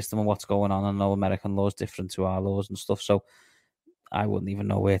legal system and what's going on. I know American law is different to our laws and stuff. So I wouldn't even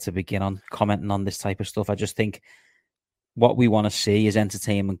know where to begin on commenting on this type of stuff. I just think what we want to see is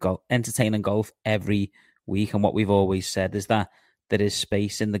entertaining golf every week. And what we've always said is that there is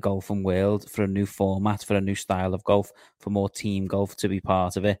space in the golfing world for a new format, for a new style of golf, for more team golf to be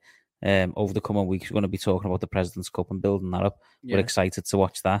part of it. Over the coming weeks, we're going to be talking about the President's Cup and building that up. Yeah. We're excited to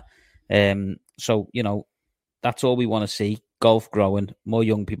watch that. So, that's all we want to see. Golf growing, more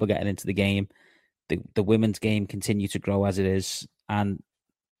young people getting into the game, the women's game continue to grow as it is. And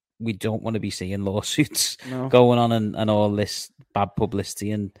we don't want to be seeing lawsuits going on and all this bad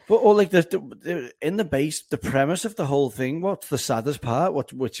publicity. But like the premise of the whole thing, what's the saddest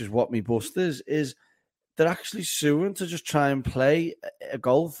part, which is what me bust is they're actually suing to just try and play a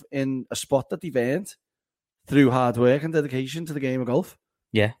golf in a spot that they've earned through hard work and dedication to the game of golf.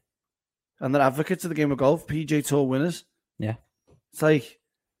 Yeah. And they're advocates of the game of golf, PGA Tour winners. Yeah. It's like...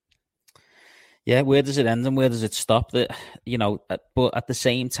 Yeah, where does it end and where does it stop? But at the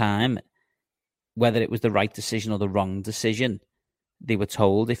same time, whether it was the right decision or the wrong decision, they were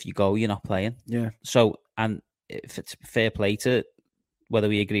told, if you go, you're not playing. Yeah. So, and if it's fair play to whether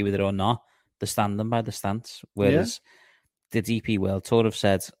we agree with it or not, they're standing by the stance. Whereas the DP World Tour have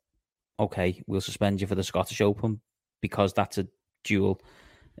said, okay, we'll suspend you for the Scottish Open because that's a dual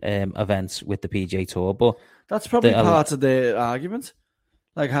event with the PGA Tour. But that's probably part of the argument.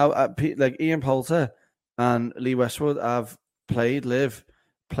 Like how Ian Poulter and Lee Westwood have played LIV,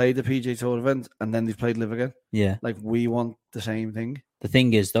 played the PGA Tour event, and then they've played LIV again. Yeah. Like we want the same thing. The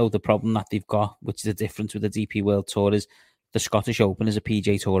thing is, though, the problem that they've got, which is the difference with the DP World Tour, is the Scottish Open is a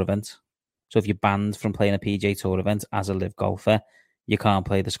PGA Tour event. So if you're banned from playing a PGA Tour event as a LIV golfer, you can't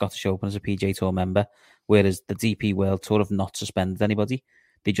play the Scottish Open as a PGA Tour member. Whereas the DP World Tour have not suspended anybody.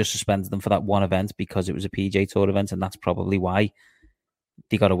 They just suspended them for that one event because it was a PGA Tour event, and that's probably why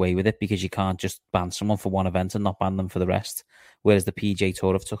they got away with it, because you can't just ban someone for one event and not ban them for the rest. Whereas the PGA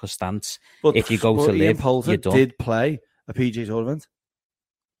Tour have took a stance. But if you go to LIV, you're done. Did play a PGA Tour event.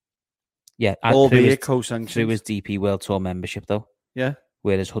 Yeah, albeit co-sanctioned through his DP World Tour membership, though. Yeah.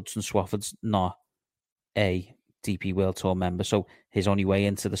 Whereas Hudson Swafford's not a DP World Tour member, so his only way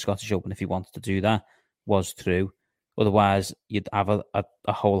into the Scottish Open, if he wanted to do that, was through. Otherwise, you'd have a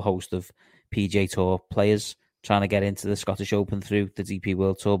whole host of PGA Tour players trying to get into the Scottish Open through the DP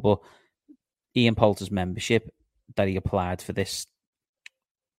World Tour. But Ian Poulter's membership that he applied for this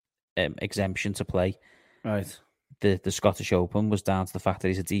exemption to play, right, the Scottish Open, was down to the fact that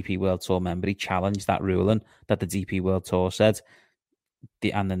he's a DP World Tour member. He challenged that ruling that the DP World Tour said,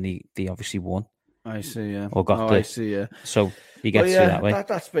 and then they obviously won. I see, yeah. Or got I see, yeah. So he gets through that way.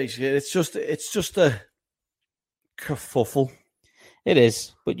 That's basically it. It's just a kerfuffle. It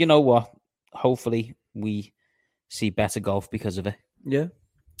is, but you know what? Hopefully we see better golf because of it. Yeah.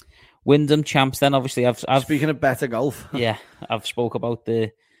 Wyndham champs. Then obviously, I've speaking of better golf. Yeah, I've spoke about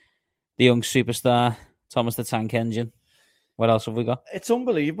the young superstar Thomas the Tank Engine. What else have we got? It's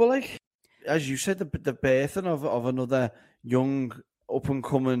unbelievable. Like as you said, the birthing of another young up and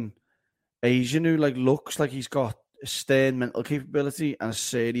coming Asian who like looks like he's got a stern mental capability and a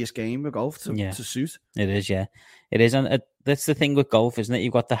serious game of golf to suit. It is, yeah, it is, and that's the thing with golf, isn't it?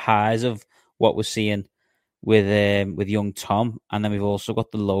 You've got the highs of what we're seeing with young Tom, and then we've also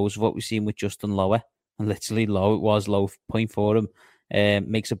got the lows of what we've seen with Justin Lower. And literally low point for him.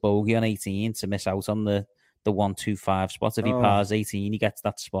 Makes a bogey on 18 to miss out on the 125 spot. If he pars 18, he gets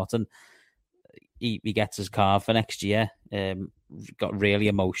that spot, and he gets his card for next year. Got really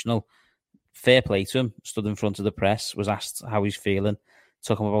emotional. Fair play to him. Stood in front of the press, was asked how he's feeling.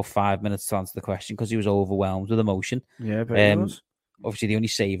 Took him about 5 minutes to answer the question because he was overwhelmed with emotion. Yeah, but he was. Obviously, the only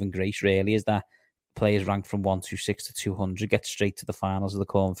saving grace really is that players ranked from 126 to 200 get straight to the finals of the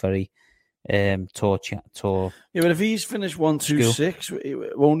Corn Ferry tour. Yeah, but if he's finished 126,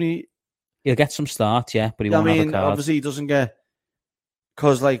 won't he? He'll get some start, yeah, but he I won't have a mean, card. obviously he doesn't get,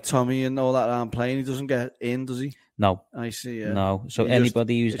 because like Tommy and all that aren't playing, he doesn't get in, does he? No. I see, yeah. No. So He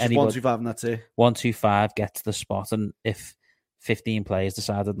anybody who's it's just 1-2-5 and that's it. 1-2-5 gets the spot, and if 15 players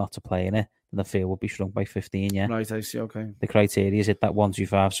decided not to play in it, then the field would be shrunk by 15, yeah. Right, I see, okay. The criteria is hit that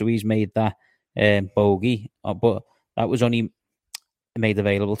 1-2-5. So he's made that bogey, but that was only made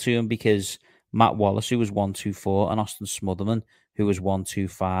available to him because Matt Wallace, who was 1-2-4, and Austin Smotherman, who was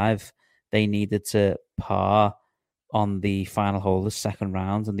 1-2-5, they needed to par on the final hole, the second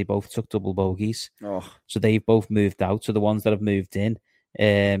round, and they both took double bogeys. Oh. So they've both moved out. So the ones that have moved in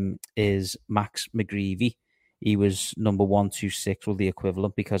is Max McGreevy. He was number 126, or the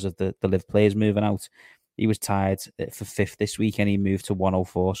equivalent, because of the LIV players moving out. He was tied for 5th this week, and he moved to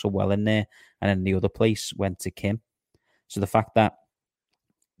 104, so well in there. And then the other place went to Kim. So the fact that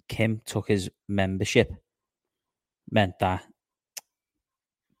Kim took his membership meant that,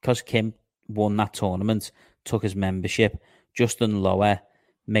 because Kim won that tournament, took his membership, Justin Lower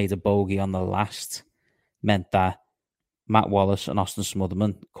made a bogey on the last, meant that Matt Wallace and Austin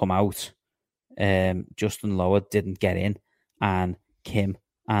Smotherman come out. Justin Lower didn't get in, and Kim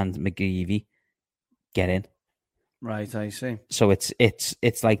and McGreevy get in. Right, I see. So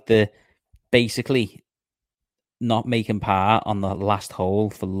it's like the basically not making par on the last hole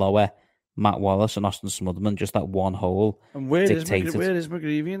for Lower, Matt Wallace and Austin Smotherman, just that one hole. And where dictated. is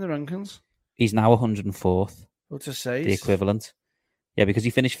McGreevy in the rankings? He's now 104th. What to say? The equivalent. Yeah, because he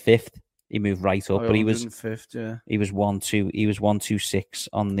finished 5th. He moved right up, but he was 105th, yeah. He was 126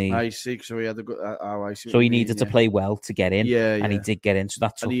 on the. I see. So he had a good. I see. So he needed to play well to get in, and he did get in. So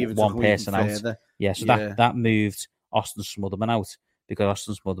that took one person out. Further. Yeah, so that moved Austin Smotherman out, because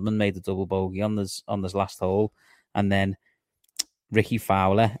Austin Smotherman made a double bogey on this last hole, and then Ricky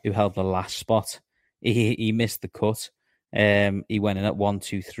Fowler, who held the last spot, he missed the cut. He went in at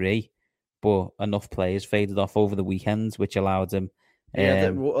 1-2-3, but enough players faded off over the weekend, which allowed him.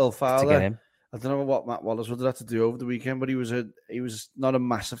 Fowler, to get him. I don't know what Matt Wallace would have had to do over the weekend, but he was not a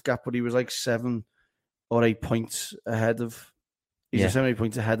massive gap, but he was like 7 or 8 points ahead of. He's 7 or 8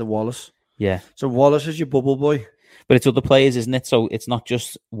 points ahead of Wallace. Yeah. So Wallace is your bubble boy. But it's other players, isn't it? So it's not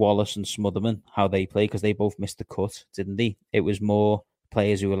just Wallace and Smotherman, how they play, because they both missed the cut, didn't they? It was more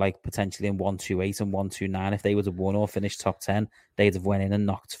players who were like potentially in 1-2-8 and 1-2-9. If they would have won or finished top 10, they'd have went in and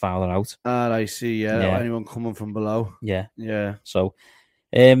knocked Fowler out. I see, yeah. Anyone coming from below. Yeah. Yeah. So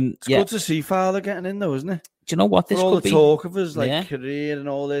it's good to see Fowler getting in though, isn't it? Do you know what this For all could the be? Talk of his career and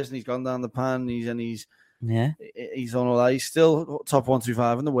all this, and he's gone down the pan, he's on all that. He's still top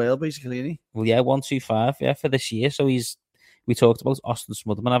 125 in the world, basically, isn't he? Well, yeah, 125, for this year. So we talked about Austin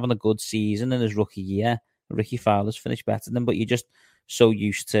Smotherman having a good season in his rookie year. Ricky Fowler's finished better than him, but you're just so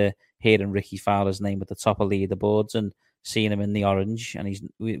used to hearing Ricky Fowler's name at the top of leaderboards and seeing him in the orange, and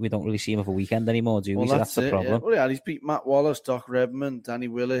we don't really see him over weekend anymore, do we? So that's the problem. Yeah. Well, yeah, he's beat Matt Wallace, Doc Redman, Danny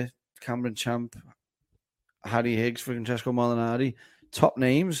Willett, Cameron Champ, Harry Higgs, Francesco Molinari, top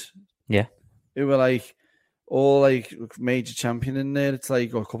names. Yeah. Who were like all like major champion in there. It's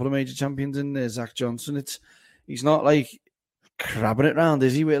like, or a couple of major champions in there. Zach Johnson. He's not like crabbing it round,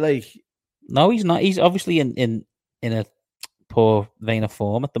 is he? With like, no, he's not. He's obviously in a poor vein of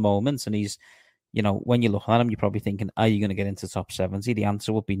form at the moment, and he's, when you look at him, you're probably thinking, are you going to get into top 70? The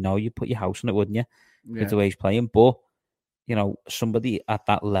answer would be no. You'd put your house on it, wouldn't you? With the way he's playing. But, somebody at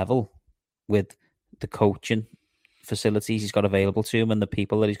that level with the coaching facilities he's got available to him and the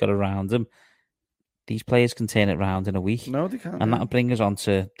people that he's got around him, these players can turn it around in a week. No, they can't. And that'll bring us on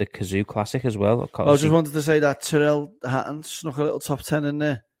to the Kazoo Classic as well. I just wanted to say that Tyrrell Hatton snuck a little top 10 in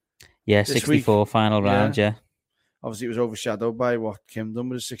there. Yeah, 64 week. Final round, yeah. Obviously, it was overshadowed by what Kim done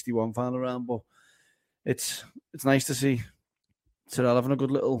with his 61 final round, but it's nice to see Tyrrell having a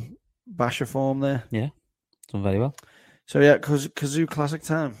good little basher form there. Yeah, done very well. So, yeah, Kazoo Classic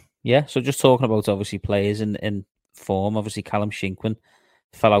time. Yeah, so just talking about, obviously, players in form. Obviously, Callum Shinkwan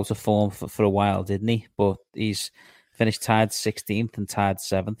fell out of form for a while, didn't he? But he's finished tied 16th and tied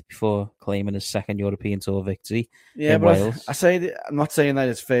 7th before claiming his second European Tour victory in Wales. I'm not saying that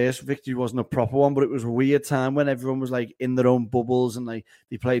his first victory wasn't a proper one, but it was a weird time when everyone was like in their own bubbles, and like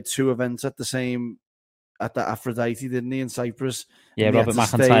they played 2 events at the Aphrodite, didn't he, in Cyprus? Yeah, Robert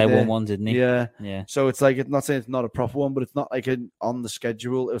McIntyre won one, didn't he? Yeah. So it's like, not saying it's not a proper one, but it's not like on the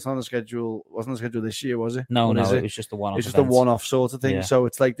schedule. It was on the schedule. It wasn't on the schedule this year, was it? No, it was just a one-off. It's just a one-off sort of thing. Yeah. So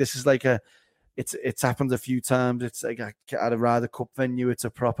it's like, this is like it's happened a few times. It's like at a Ryder Cup venue. It's a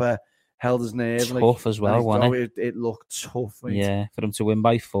proper held his nerve. Tough as well, wasn't it? It looked tough. Right? Yeah, for him to win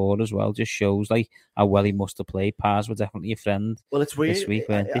by 4 as well just shows like how well he must have played. Pars were definitely a friend. Well, it's weird. This week,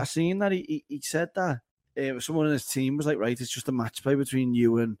 I seen that he said that someone in his team was like, right, it's just a match play between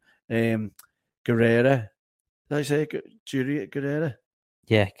you and Guerrera. Did I say Guerrera?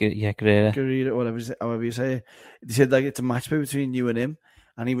 Yeah, Guerrera. Guerrera, however you say it. He said like it's a match play between you and him,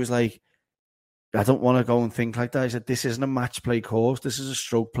 and he was like, I don't want to go and think like that. He said, this isn't a match play course. This is a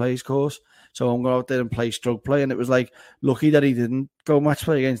stroke plays course. So I'm going out there and play stroke play. And it was like, lucky that he didn't go match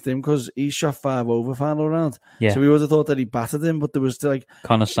play against him because he shot 5 over final round. Yeah. So we would have thought that he battered him, but there was like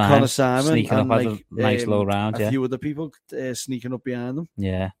Connor Simon sneaking up like, a nice low round. A few other people sneaking up behind him.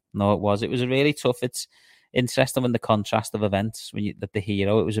 Yeah, no, it was. It was a really tough. It's interesting when the contrast of events, that the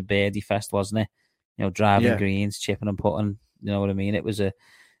hero, it was a birdie fest, wasn't it? You know, driving greens, chipping and putting, you know what I mean? It was an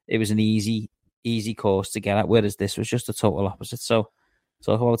easy course to get at, whereas this was just the total opposite. So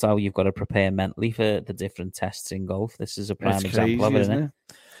talk about how you've got to prepare mentally for the different tests in golf. This is a prime example of it, isn't it?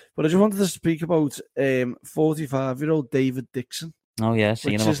 But I just wanted to speak about 45-year-old David Dixon. Oh yeah,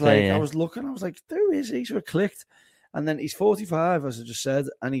 seeing him up like, there, yeah. I was looking, I was like, who is he? So I clicked, and then he's 45, as I just said,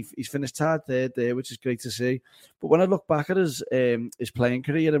 and he's finished tied third there, which is great to see. But when I look back at his playing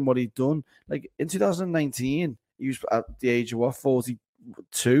career and what he'd done, like in 2019, he was at the age of what,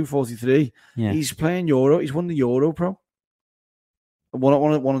 42, 43. Yeah. He's playing Euro. He's won the Euro Pro.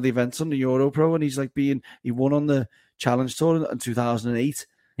 One of the events on the Euro Pro, and he's like he won on the Challenge Tour in 2008.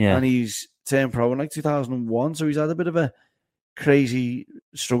 Yeah. And he's turned pro in like 2001. So he's had a bit of a crazy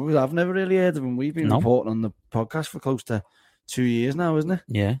struggle. I've never really heard of him. We've been reporting on the podcast for close to 2 years now, isn't it?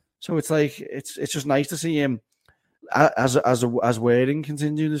 Yeah. So it's like it's just nice to see him as Waring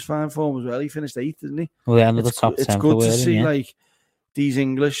continued his fine form as well. He finished 8th, didn't he? Well, yeah, another top 10. It's good to see like these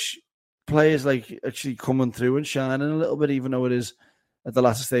English players like actually coming through and shining a little bit, even though it is at the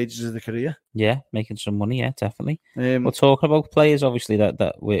latter stages of the career. Yeah, making some money. Yeah, definitely. We're talking about players, obviously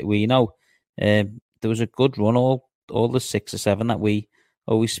that we know. There was a good run, all the 6 or 7 that we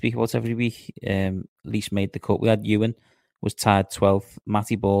always speak about every week. At least made the cut. We had Ewan was tied 12th.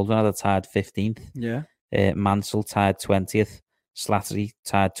 Matty Baldwin had tied 15th. Yeah. Mansell tied 20th. Slattery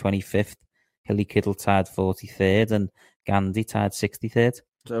tied 25th. Hilly Kittle tied 43rd, and Gandhi tied 63rd.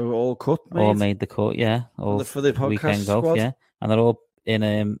 So all cut, mate. All made the cut, yeah. All for the podcast weekend golf, squad. yeah. And they're all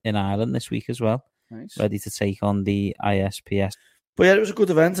in Ireland this week as well. Nice. Ready to take on the ISPS. But yeah, it was a good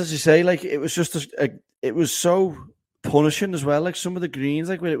event, as you say. Like it was just it was so punishing as well. Like some of the greens,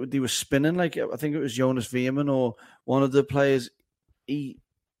 like when they were spinning. Like I think it was Jonas Veerman or one of the players. He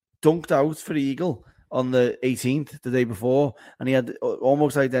dunked out for eagle on the 18th, the day before, and he had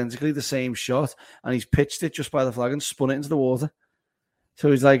almost identically the same shot, and he's pitched it just by the flag and spun it into the water.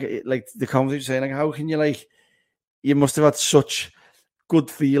 So he's like the commentator saying, like, how can you, like, you must have had such good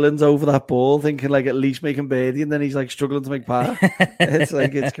feelings over that ball, thinking like at least making birdie, and then he's like struggling to make par. It's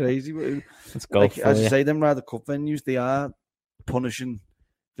like, it's crazy. It's golf, like, as you say, them Ryder Cup venues, they are punishing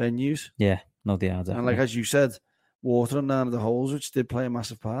venues. Yeah, no, they are definitely. And like as you said, water on 9 of the holes, which did play a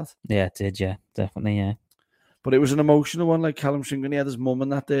massive part. Yeah, it did. Yeah, definitely. Yeah. But it was an emotional one. Like Callum Stringham, he had his mum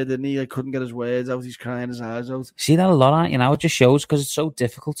and that day, didn't he? Like, couldn't get his words out. He's crying his eyes out. See that a lot, aren't you? Now it just shows because it's so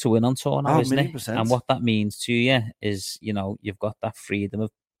difficult to win on tour now, isn't it? And what that means to you is, you know, you've got that freedom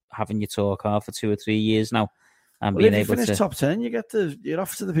of having your tour card for 2 or 3 years now, and being able to finish top 10. You're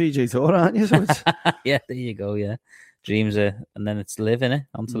off to the PGA Tour, aren't you? So it's... yeah, there you go. Yeah, dreams are, and then it's LIV, innit?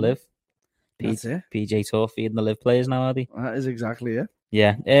 On to LIV. That's it. PGA Tour feeding the LIV players now, are they? That is exactly it.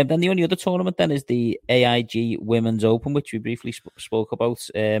 Yeah. Then the only other tournament then is the AIG Women's Open, which we briefly spoke about.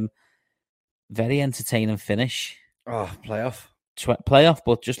 Very entertaining finish. Oh, playoff. Playoff,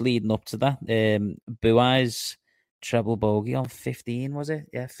 but just leading up to that. Buai's treble bogey on 15, was it?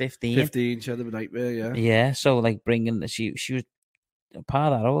 Yeah, 15. 15, she had a nightmare, yeah. Yeah, so like she was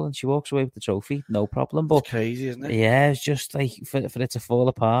part of that all, and she walks away with the trophy, no problem. But it's crazy, isn't it? Yeah, it's just like for it to fall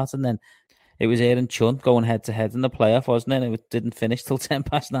apart, and then it was Erin Chun going head to head in the playoff, wasn't it? It didn't finish till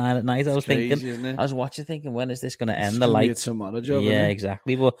 9:10 at night. I was thinking, I was watching, thinking, when is this going to end? The light tomorrow, job, yeah,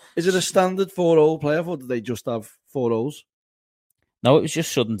 exactly. But is it a standard 4-hole playoff, or did they just have 4 holes? No, it was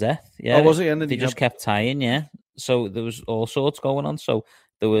just sudden death. Yeah, was it? And they just kept tying. Yeah, so there was all sorts going on. So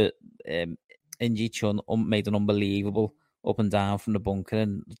there were Inji Chun made an unbelievable up and down from the bunker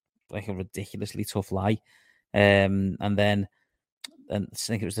and like a ridiculously tough lie, and then. And I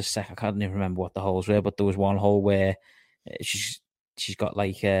think it was the second. I can't even remember what the holes were, but there was one hole where she's got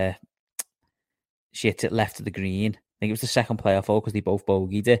like she hit it left of the green. I think it was the second playoff hole because they both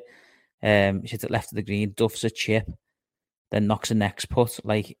bogeyed it. She hit it left of the green, duffs a chip, then knocks a next putt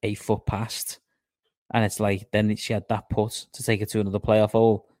like 8 foot past, and it's like then she had that putt to take it to another playoff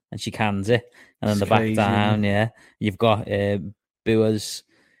hole, and she cans it, and then the back down. Yeah, you've got Bua's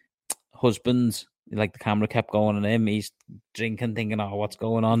husband. Like the camera kept going on him, he's drinking, thinking, "Oh, what's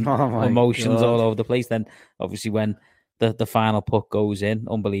going on?" Emotions all over the place. Then, obviously, when the final putt goes in,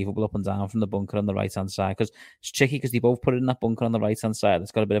 unbelievable, up and down from the bunker on the right hand side. Because it's tricky because they both put it in that bunker on the right hand side.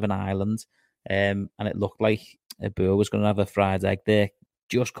 It's got a bit of an island, and it looked like a Burr was going to have a fried egg there.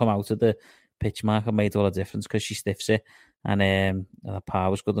 Just come out of the pitch mark and made all the difference because she stiffs it, and the par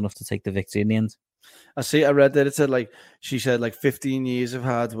was good enough to take the victory in the end. I read that it said she said 15 years of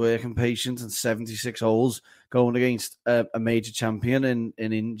hard work and patience and 76 holes going against a major champion in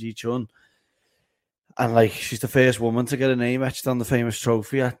In-Ji Chun. And she's the first woman to get a name etched on the famous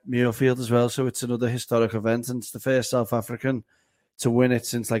trophy at Muirfield as well. So it's another historic event, and it's the first South African to win it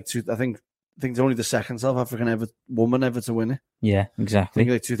since I think it's only the second South African woman ever to win it. Yeah, exactly. I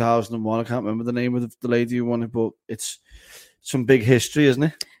think 2001. I can't remember the name of the lady who won it, but it's some big history, isn't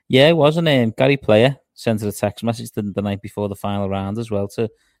it? Yeah, it was. And Gary Player sent her a text message the night before the final round as well to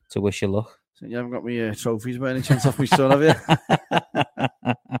wish her luck. So you haven't got me trophies by any chance off my son, have you?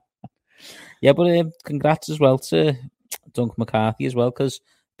 Yeah, but congrats as well to Dunk McCarthy as well, because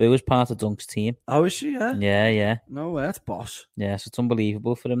Boo was part of Dunk's team. Oh, is she? Yeah. Yeah. No way, that's boss. Yeah, so it's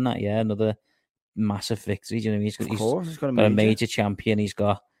unbelievable for him that. Yeah, another massive victory. Do you know what I mean? He's got a major champion. He's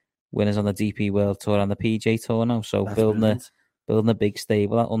got winners on the DP World Tour and the PJ Tour now. So that's building a big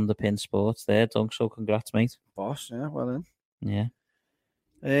stable at Underpin Sports there, Dunk. So congrats, mate. Boss, yeah, well then. Yeah.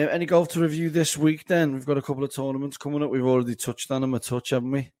 Any golf to review this week then? We've got a couple of tournaments coming up. We've already touched on them a touch,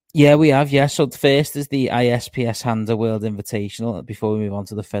 haven't we? Yeah, we have, yeah. So the first is the ISPS Handa World Invitational before we move on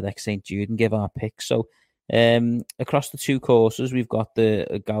to the FedEx St. Jude and give our picks. So across the two courses, we've got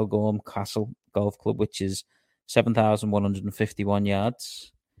the Galgorm Castle Golf Club, which is 7,151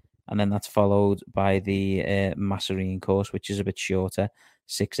 yards. And then that's followed by the Masserine course, which is a bit shorter,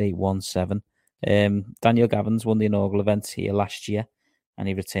 6,817. Daniel Gavins won the inaugural event here last year, and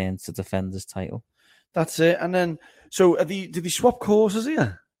he returns to defend his title. That's it. And then, so did they swap courses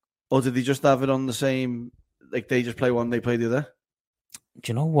here? Or did they just have it on the same, they just play one, they play the other?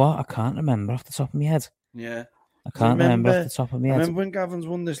 Do you know what? I can't remember off the top of my head. Yeah. I can't remember off the top of my head. I remember when Gavins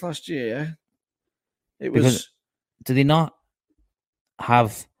won this last year, yeah? Did he not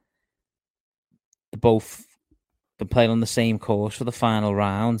have both been playing on the same course for the final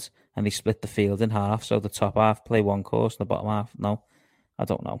round and they split the field in half? So the top half play one course and the bottom half, no? I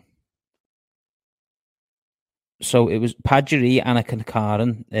don't know. So it was Padgeri, Anakin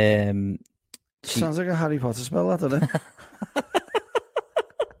Karen. Sounds like a Harry Potter spell, that, doesn't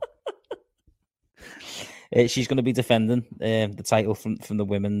it? She's going to be defending the title from the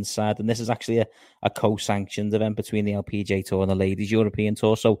women's side. And this is actually a co-sanctioned event between the LPGA Tour and the Ladies European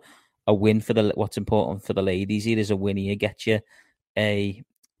Tour. So a win for what's important for the ladies here is a win here. Get you a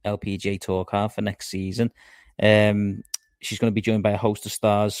LPGA Tour card for next season. She's going to be joined by a host of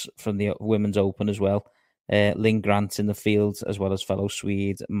stars from the Women's Open as well. Lynn Grant in the field, as well as fellow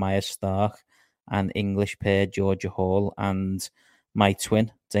Swede Maya Stark and English pair Georgia Hall and my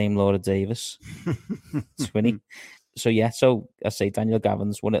twin, Dame Laura Davis. Twinny. So I say Daniel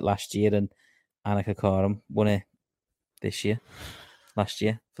Gavins won it last year and Annika Karam won it last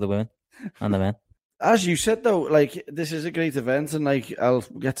year for the women and the men. As you said, though, this is a great event and I'll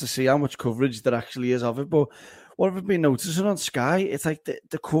get to see how much coverage there actually is of it. But what have I been noticing on Sky? It's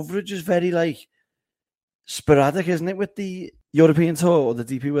the coverage is very sporadic, isn't it, with the European Tour or the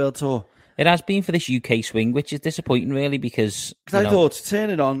DP World Tour? It has been for this UK swing, which is disappointing, really, because I thought, turn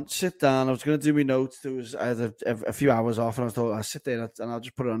it on, sit down. I was going to do my notes. I had a few hours off, and I thought, I'll sit there and I'll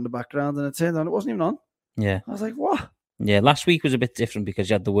just put it on the background. And it turned on, it wasn't even on. Yeah. I was like, what? Yeah, last week was a bit different because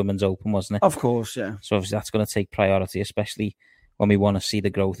you had the Women's Open, wasn't it? Of course, yeah. So obviously that's going to take priority, especially when we want to see the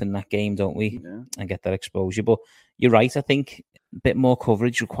growth in that game, don't we? Yeah. And get that exposure. But you're right, I think a bit more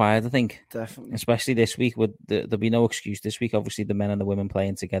coverage required, I think. Definitely. Especially this week. There'll be no excuse this week. Obviously, the men and the women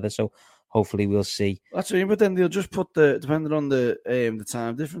playing together. So hopefully we'll see. That's right. But then they'll just put depending on the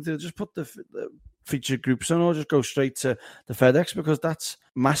time difference, they'll just put the featured groups on or just go straight to the FedEx because that's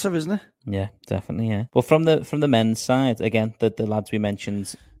massive, isn't it? Yeah, definitely, yeah. But from the men's side, again, the lads we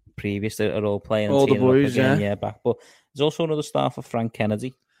mentioned previous are all playing. All the boys, yeah, back. But there's also another star for Frank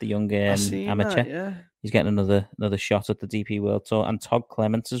Kennedy, the young amateur. That, yeah. He's getting another shot at the DP World Tour. And Todd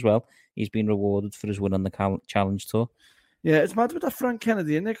Clements as well. He's been rewarded for his win on the Challenge Tour. Yeah, it's mad with that Frank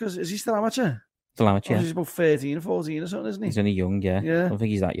Kennedy, isn't it? Because is he still amateur? Still amateur, He's about 13 or 14 or something, isn't he? He's only young, yeah. Yeah. I don't think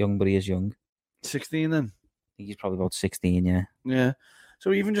he's that young, but he is young. 16 then? I think he's probably about 16, yeah. Yeah.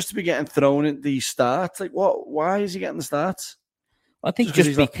 So even just to be getting thrown at the starts, why is he getting the starts? I think just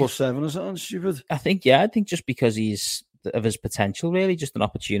he's like +7 or something stupid. I think just because he's of his potential, really, just an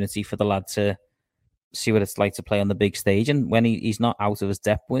opportunity for the lad to see what it's like to play on the big stage. And when he's not out of his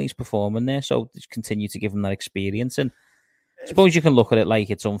depth when he's performing there, so just continue to give him that experience. And I suppose you can look at it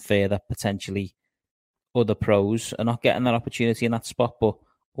like it's unfair that potentially other pros are not getting that opportunity in that spot. But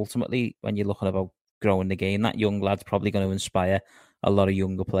ultimately, when you're looking about growing the game, that young lad's probably going to inspire a lot of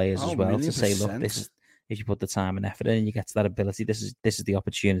younger players as well to say, look, this is, if you put the time and effort in and you get to that ability, this is the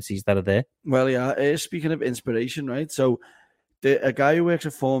opportunities that are there. Well, yeah, speaking of inspiration, right? So a guy who works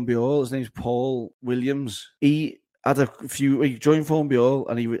at Formby, his name's Paul Williams. He joined Formby,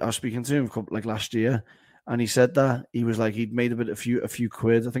 and I was speaking to him like last year, and he said that he was like, he'd made a few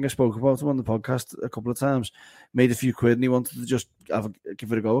quid. I think I spoke about him on the podcast a couple of times. Made a few quid, and he wanted to just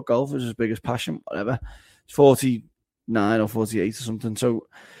give it a go at golf. It was his biggest passion, whatever. He's 49 or 48 or something. So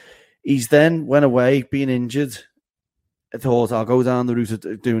he's then went away, being injured. I thought, I'll go down the route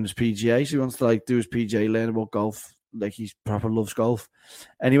of doing his PGA. So he wants to like do his PGA, learn about golf. Like, he proper loves golf.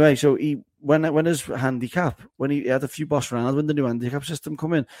 Anyway, so when his handicap, when he had a few boss rounds, when the new handicap system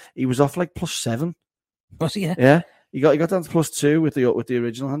come in, he was off like +7. Was he? Yeah. He got down to +2 with the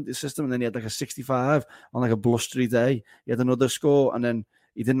original system, and then he had like a 65 on like a blustery day. He had another score, and then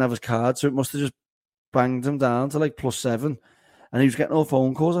he didn't have his card, so it must have just banged him down to like +7. And he was getting all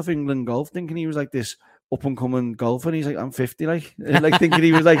phone calls off England Golf, thinking he was like this up and coming golfer. And he's like, I'm 50, like thinking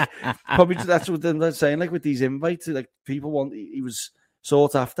he was like, probably that's what they're saying, like with these invites, like people want, he was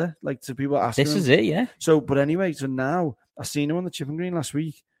sought after, like to people asking. This is it, yeah. So, but anyway, so now I seen him on the chipping green last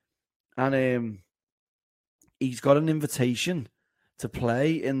week, and he's got an invitation to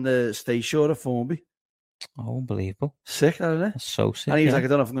play in the Stay Shore of Formby. Oh, unbelievable. Sick, isn't it? That's so sick. And he was like, I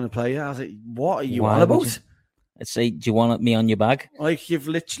don't know if I'm going to play it. I was like, what are you Why on about? I'd say, do you want me on your bag? Like, you've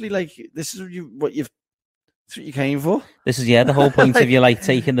literally, like, this is what you came for. This is, the whole point of you, like,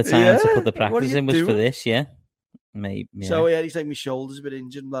 taking the time to put the practice in was doing? For this, yeah. Maybe. Yeah. So, yeah, he's like, my shoulder's a bit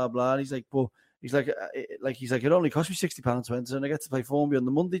injured, blah, blah. And he's like, but he's like, it only cost me £60 to enter, and I get to play Formby on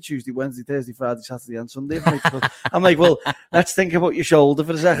the Monday, Tuesday, Wednesday, Thursday, Friday, Saturday, and Sunday. I'm like, well, let's think about your shoulder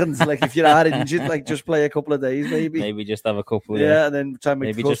for a second. Like, if you are injured, like, just play a couple of days, maybe. Maybe just have a couple. Yeah, and then try and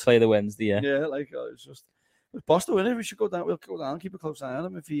make maybe just play the Wednesday. Yeah. Yeah, like it's just. Boston winner. We should go down. We'll go down. Keep a close eye on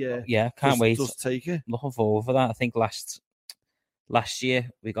him if he. Can't wait. Just take it. Looking forward for that. I think last year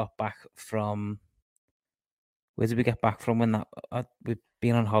we got back from. Where did we get back from when that we'd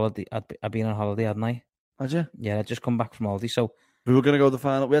been on holiday? I'd been on holiday, hadn't I? Had you? Yeah, I'd just come back from holiday. So we were going to go to the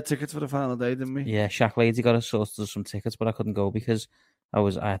final. We had tickets for the final day, didn't we? Yeah, Shaq Lady got us sorted some tickets, but I couldn't go because I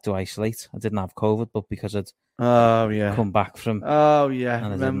had to isolate. I didn't have COVID, but because I'd come back from. Oh yeah,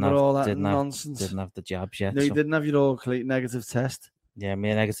 remember all that nonsense? Didn't have the jabs yet. No, you didn't have your all negative test. Yeah, me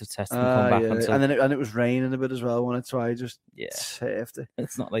a negative test didn't come back until... and it was raining a bit as well when I tried. Just safety.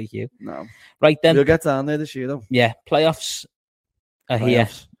 It's not like you. No. Right then. We'll get down there this year though. Yeah, playoffs are here.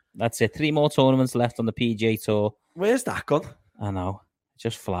 That's it. 3 more tournaments left on the PGA Tour. Where's that gone? I know. It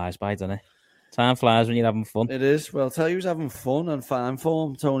just flies by, doesn't it? Time flies when you're having fun. It is. Well, I'll tell you who's having fun and fine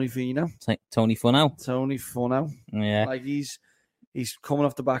form. Tony Finau. Tony Finau. Tony Finau. Yeah. Like he's coming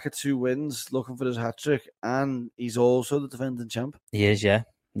off the back of 2 wins, looking for his hat trick, and he's also the defending champ. He is, yeah.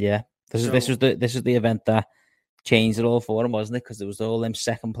 This is the event that changed it all for him, wasn't it? Because there was all them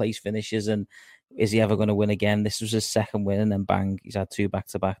second place finishes, and is he ever going to win again? This was his second win, and then bang, he's had 2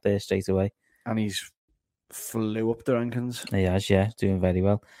 back-to-back there straight away. And he's flew up the rankings. He has, yeah, doing very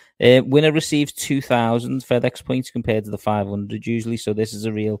well. Winner receives 2,000 FedEx points compared to the 500 usually, so this is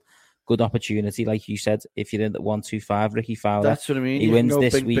a real good opportunity, like you said. If you're in at 125, Ricky Fowler. That's what I mean. He wins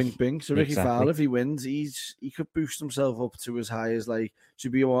this week. Bing. So Ricky Fowler, if he wins, he could boost himself up to as high as like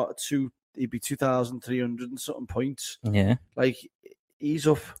he'd be 2,300 and something points. Yeah, like he's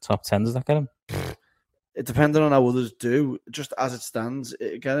up top 10. Does that get him? It depending on how others do. Just as it stands,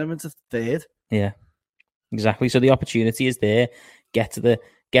 it get him into 3rd. Yeah, exactly. So the opportunity is there. Get to the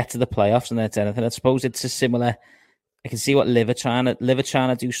playoffs, and that's anything. I suppose it's a similar. I can see what LIV are trying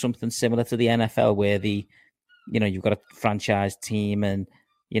to do something similar to the NFL, where you've got a franchise team, and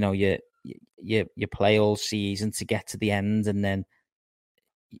you play all season to get to the end, and then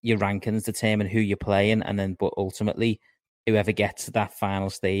your rankings determine who you're playing, and then but ultimately whoever gets to that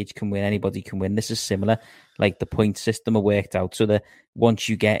final stage can win. Anybody can win. This is similar, like the point system are worked out so that once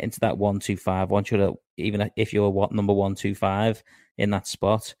you get into that 125, even if you're number 125 in that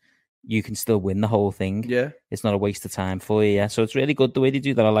spot, you can still win the whole thing. Yeah. It's not a waste of time for you. Yeah. So it's really good the way they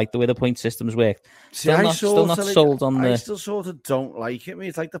do that. I like the way the point system's worked. Still not sold on the... I still sort of don't like it. I mean,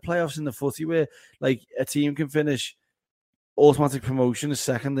 it's like the playoffs in the footy where like a team can finish automatic promotion as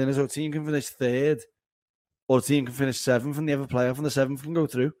second in, so a team can finish 3rd, or a team can finish 7th and they have a playoff and the 7th can go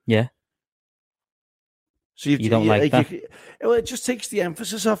through. Yeah. So you don't like that? It just takes the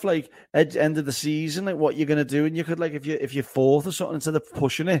emphasis off like at the end of the season, like what you're going to do. And you could like, if you're 4th or something, instead of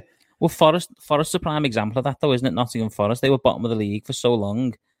pushing it. Well, Forest's a prime example of that, though, isn't it? Nottingham Forest, they were bottom of the league for so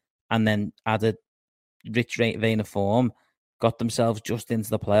long, and then added rich vein of form, got themselves just into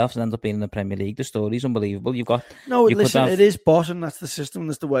the playoffs and end up being in the Premier League. The story's unbelievable. Listen, it is bottom. That's the system.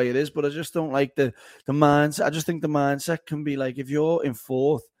 That's the way it is. But I just don't like the mindset. I just think the mindset can be like, if you're in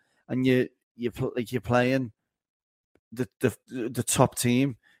fourth and you're playing the top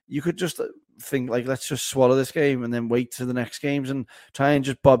team, you could just think like, let's just swallow this game and then wait to the next games and try and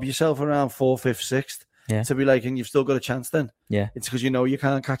just bob yourself around 4th, 5th, 6th to be like, and you've still got a chance then. Yeah. It's because you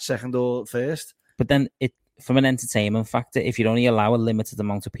can't catch second or first. But then from an entertainment factor, if you only allow a limited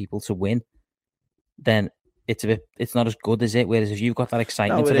amount of people to win, then it's not as good, is it? Whereas if you've got that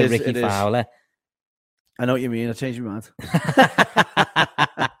excitement to Ricky Fowler. I know what you mean. I changed my mind.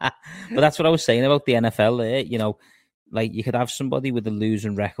 But that's what I was saying about the NFL there. Like you could have somebody with a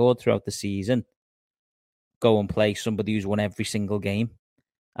losing record throughout the season go and play somebody who's won every single game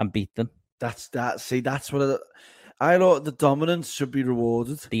and beat them. That's what I thought. The dominance should be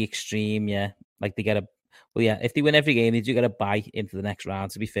rewarded. The extreme, yeah. Like they get if they win every game, they do get a bye into the next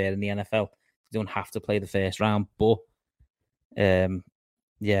round, to be fair, in the NFL. They don't have to play the first round, but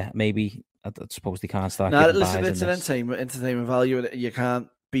maybe I suppose they can't start. No, listen, it's an entertainment value, and you can't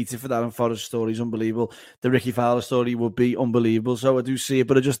beat it for that. And Forrest's story is unbelievable. The Ricky Fowler story would be unbelievable. So I do see it,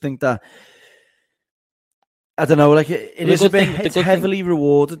 but I just think that, I don't know, like it's heavily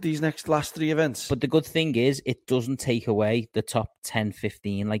rewarded, these last 3 events. But the good thing is it doesn't take away the top 10,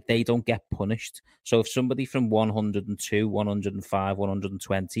 15. Like they don't get punished. So if somebody from 102, 105,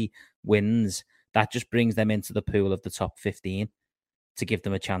 120 wins, that just brings them into the pool of the top 15 to give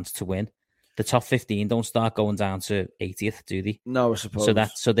them a chance to win. The top 15 don't start going down to 80th, do they? No, I suppose.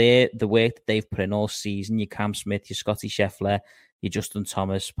 So they're the work that they've put in all season. Your Cam Smith, your Scotty Scheffler, your Justin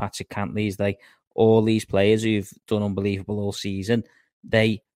Thomas, Patrick Cantley's, all these players who've done unbelievable all season,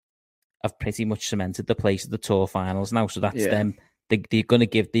 they have pretty much cemented the place at the Tour finals now. So that's them. They've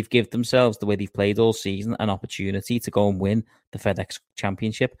given themselves, the way they've played all season, an opportunity to go and win the FedEx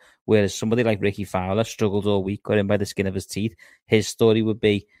Championship. Whereas somebody like Ricky Fowler struggled all week, got in by the skin of his teeth. His story would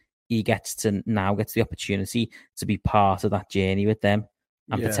be he gets the opportunity to be part of that journey with them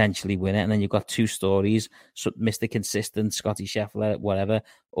and potentially win it. And then you've got 2 stories. So Mr. Consistent, Scotty Scheffler, whatever,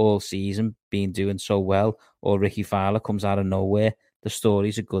 all season being doing so well, or Ricky Fowler comes out of nowhere. The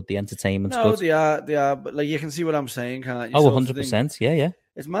stories are good. The entertainment's good. No, they are. But like, you can see what I'm saying, can't you? 100%. Yeah.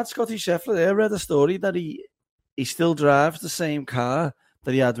 It's mad. Scotty Scheffler, I read a story that he still drives the same car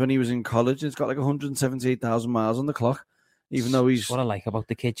that he had when he was in college. It's got like 178,000 miles on the clock, even though he's... What I like about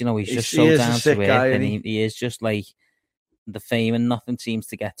the kid, he's just so down to earth, and he is just like the fame, and nothing seems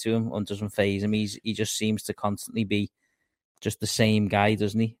to get to him and doesn't faze him. He just seems to constantly be just the same guy,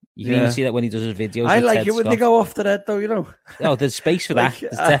 doesn't he? You can even see that when he does his videos. I like it when they go off the head, though, Oh, there's space for that.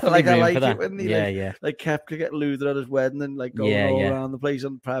 There's definitely room for that. When he, like Kepka get looted at his wedding and going all around the place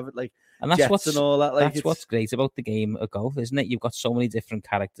on private, and that's jets and all that. That's what's great about the game of golf, isn't it? You've got so many different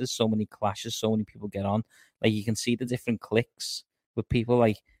characters, so many clashes, so many people get on. Like you can see the different cliques with people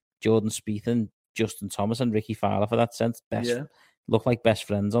like Jordan Spieth and Justin Thomas and Ricky Fowler, for that sense. Look like best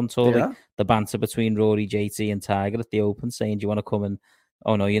friends on tour. Like the banter between Rory, JT, and Tiger at the Open, saying, "Do you want to come and?"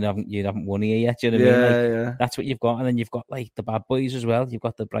 Oh no, you haven't won here yet. Do you know what I mean? That's what you've got, and then you've got like the bad boys as well. You've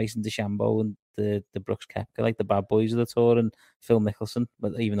got the Bryson DeChambeau and the Brooks Koepka, like the bad boys of the tour, and Phil Mickelson.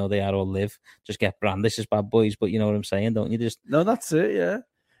 But even though they are all live, just get brandished as bad boys. But you know what I'm saying, don't you? No, that's it. Yeah,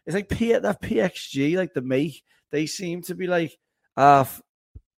 it's like that PXG, like the make. They seem to be like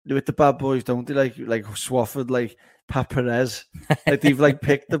with the bad boys, don't they? Like Swafford, like Pat Perez. Like they've like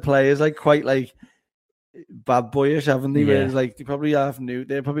picked the players like quite like bad boyish, haven't they? Whereas like they probably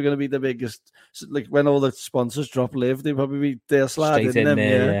they're probably going to be the biggest. Like when all the sponsors drop live, they'll slide in them.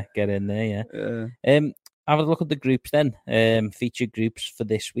 There, get in there. Have a look at the groups then. Featured groups for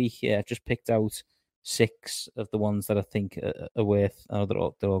this week. I've just picked out 6 of the ones that I think are worth. I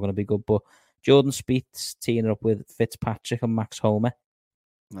know they're all going to be good, but Jordan Spieth's teaming up with Fitzpatrick and Max Homa.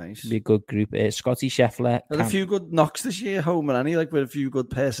 Nice. Be a good group. Scotty Scheffler. There's a few good knocks this year, Homa, and like with a few good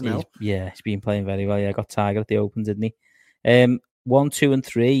personnel. He's been playing very well. Yeah, got Tiger at the Open, didn't he? 1, 2, and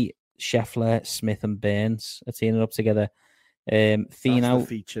 3, Scheffler, Smith, and Burns are teaming up together. Finau. That's the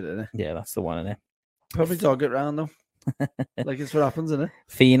feature, isn't it? Yeah, that's the one, isn't it? Probably dog it round, though. Like it's what happens, isn't it?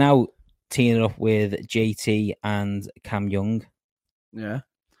 Finau teaming up with JT and Cam Young. Yeah.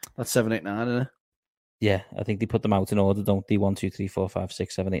 That's 7, 8, 9, isn't it? Yeah, I think they put them out in order, don't they? 1, 2, 3, 4, 5,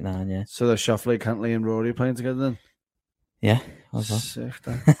 6, 7, 8, 9, yeah. So there's Schauffele, Cantley, and Rory playing together then? Yeah. Sick,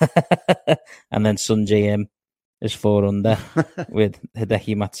 and then Sungjae Im is 4 under with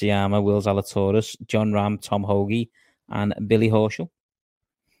Hideki Matsuyama, Will Zalatoris, John Ram, Tom Hoagie, and Billy Horschel.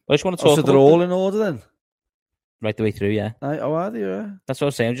 I just want to talk so they're all in order then? right the way through. Yeah. Oh, are they? Yeah. That's what I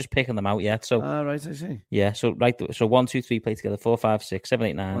was saying. I'm just picking them out. Yeah. So. Right. I see. Yeah. So So 1, 2, 3 play together. 4, 5, 6, 7,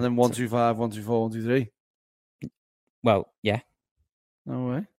 8, 9. And then 1, 2, 5, 1, 2, 4, 1, 2, 3. Well, yeah. No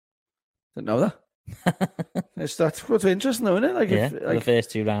way. Didn't know that. That's what's interesting, though, isn't it? Like, yeah, for the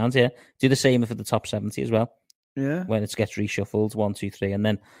first 2 rounds, yeah. Do the same for the top 70 as well. Yeah. When it gets reshuffled, 1, 2, 3, and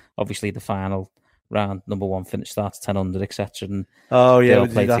then obviously the final round, number 1 finish starts 10 under, etc. And they all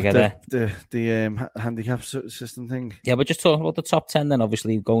play together. The handicap system thing. Yeah, but just talking about the top 10, then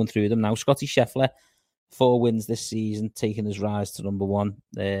obviously going through them now. Scotty Scheffler, 4 wins this season, taking his rise to number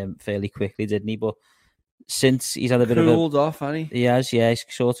 1 fairly quickly, didn't he? But since he's had a bit of cooled off, hasn't he? He has, yeah. He's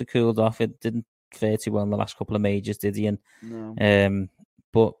sort of cooled off. It didn't fare too well in the last couple of majors, did he? And no.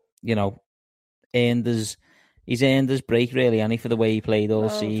 But he's earned his break, really, hasn't he, for the way he played all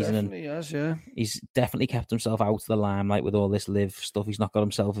season. And he has, yeah. He's definitely kept himself out of the limelight with all this LIV stuff. He's not got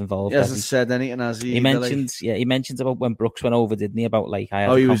himself involved. He hasn't said anything, has he? He mentions about when Brooks went over, didn't he? About like I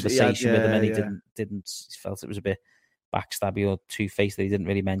had a conversation with him, and he didn't. He felt it was a bit backstabby or two-faced that he didn't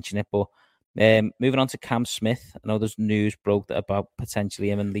really mention it, but. Moving on to Cam Smith, I know there's news broke about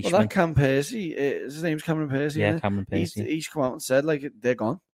potentially him and Leishman. Well, that Cam Percy, his name's Cameron Percy. Yeah, Cameron Percy. He's come out and said like they're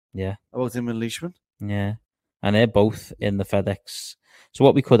gone. Yeah, about him and Leishman. Yeah, and they're both in the FedEx. So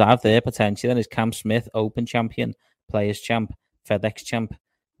what we could have there potentially then is Cam Smith, Open champion, Players champ, FedEx champ,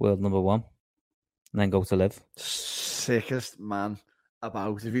 world number 1, and then go to LIV. Sickest man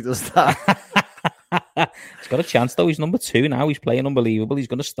about if he does that. He's got a chance though. He's number 2 now. He's playing unbelievable. He's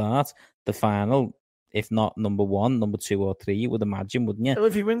going to start the final, if not number 1, number 2 or 3. You would imagine, wouldn't you? Well,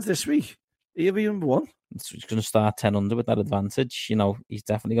 if he wins this week, he'll be number 1. He's going to start 10 under with that advantage. He's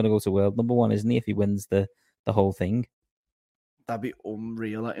definitely going to go to world number 1, isn't he? If he wins the whole thing, that'd be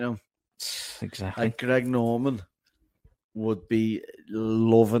unreal. Exactly. Like Greg Norman would be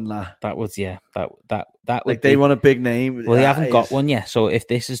loving that. That would, yeah. That would like they want a big name. Well, they haven't got one yet. So if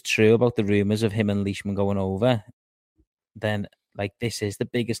this is true about the rumors of him and Leishman going over, then like this is the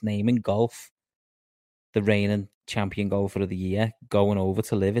biggest name in golf. The reigning champion golfer of the year going over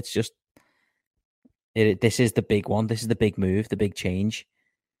to LIV. It's just this is the big one. This is the big move, the big change.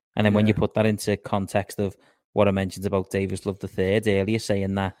 And then when you put that into context of what I mentioned about Davis Love III earlier,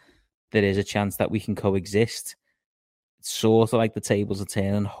 saying that there is a chance that we can coexist. Sort of like the tables are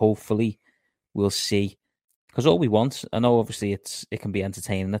turning. Hopefully, we'll see. Because all we want, I know obviously it can be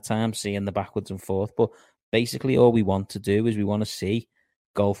entertaining at times, seeing the backwards and forth, but basically all we want to do is we want to see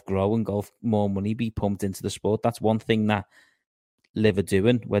golf grow and golf more money be pumped into the sport. That's one thing that LIV are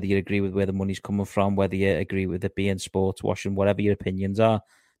doing, whether you agree with where the money's coming from, whether you agree with it being sports washing, whatever your opinions are.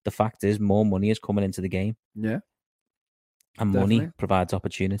 The fact is more money is coming into the game. Yeah. And definitely. Money provides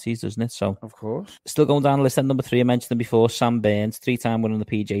opportunities, doesn't it? So, of course. Still going down the list at number 3, I mentioned them before, Sam Burns, 3-time winner on the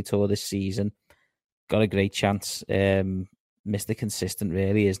PGA Tour this season. Got a great chance. Mr. Consistent,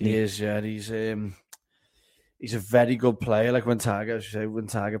 really, isn't he? He is, yeah. He's a very good player. Like when Tiger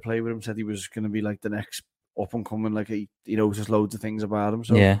played with him, said he was going to be like the next up and coming. Like he knows just loads of things about him.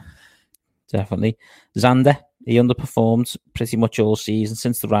 So yeah, definitely. Xander, he underperformed pretty much all season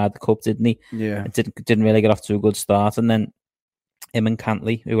since the Ryder Cup, didn't he? Yeah. Didn't really get off to a good start. And then him and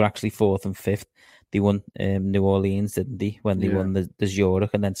Cantley, who were actually 4th and 5th, they won New Orleans, didn't they? When they won the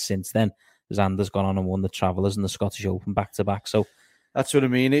Zurich. And then since then, Xander's gone on and won the Travellers and the Scottish Open back to back. So that's what I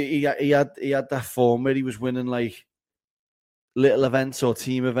mean. He had that form where he was winning like little events or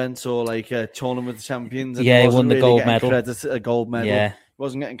team events or like tournament champions. And he won the gold medal. A gold medal. Yeah. He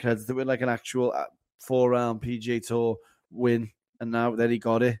wasn't getting credited with like an actual 4-round PGA Tour win. And now then he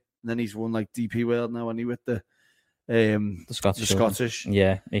got it. And then he's won like DP World now, and he with the Scottish.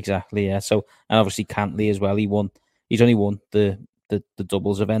 Yeah, exactly. Yeah. So, and obviously Cantley as well. He's only won the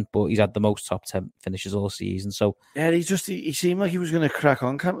doubles event, but he's had the most top 10 finishes all season. So yeah, he seemed like he was going to crack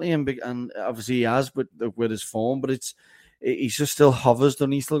on, Cantley, and obviously he has with his form. But he's just still hovers,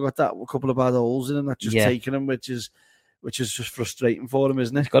 and he's still got that a couple of bad holes in him that's just taking him, which is just frustrating for him,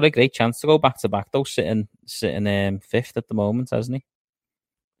 isn't it? He's got a great chance to go back to back though, sitting 5th at the moment, hasn't he?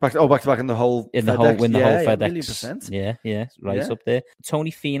 Back to back in the whole FedEx. Win the whole FedEx. 1,000,000%. Yeah, right up there.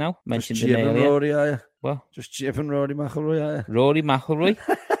 Tony Finau, mentioned him earlier. Rory, are you? What? Just jipping Rory McIlroy, are you? Rory McIlroy.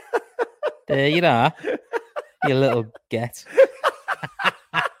 There you are. You little get.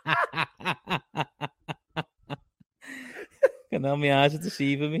 Can now my eyes are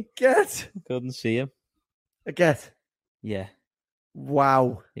deceiving me. Get. Couldn't see him. A get. Yeah.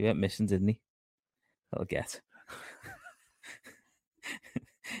 Wow. He went missing, didn't he? Little get.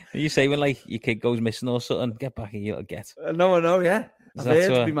 You say when like your kid goes missing or something, get back and you'll get. No, I know, yeah. I've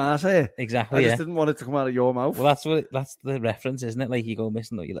heard to be mass here. Exactly. I just didn't want it to come out of your mouth. Well, that's the reference, isn't it? Like you go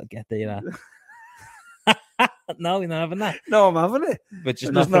missing or you let get there. No, you're not having that. No, I'm having it. But just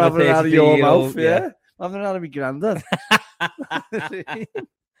I'm not just not having it out of your mouth. yeah. I'm having it out of my granddad.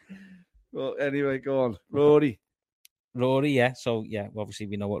 Well, anyway, go on. Rory, yeah. So, yeah, obviously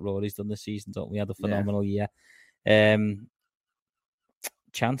we know what Rory's done this season, don't we? Had a phenomenal year.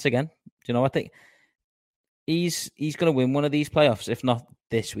 Chance again. Do you know, I think he's going to win one of these playoffs. If not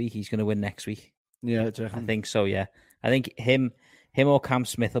this week, he's going to win next week. Yeah, definitely. I think so, yeah. I think him or Cam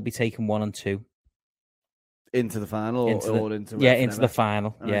Smith will be taking 1 and 2. Into the final into the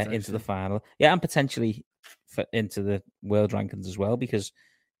final. Into the final. Yeah, and potentially into the world rankings as well, because,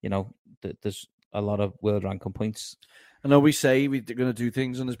 you know, there's a lot of world ranking points. I know we say we're going to do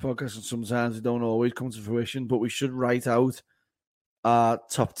things on this podcast, and sometimes they don't always come to fruition, but we should write out our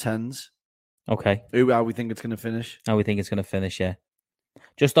top 10s. Okay. How we think it's going to finish. Yeah.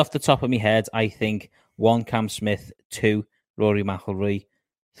 Just off the top of my head, I think 1, Cam Smith, 2, Rory McIlroy,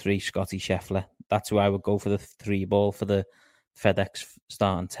 3, Scotty Scheffler. That's who I would go for the 3 ball for the FedEx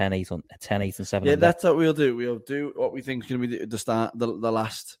starting 10-8 and 7. Yeah, that's what we'll do. We'll do what we think is going to be the start, the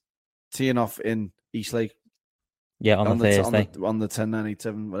last teeing off in Eastlake. Yeah, on the Thursday. On the 10, 9, 8,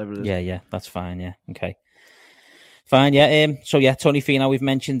 7, whatever it is. Yeah, that's fine. Yeah, okay. Fine, yeah. So, yeah, Tony Finau, we've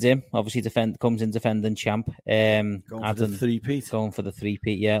mentioned him. Obviously, comes in defending champ. Going for the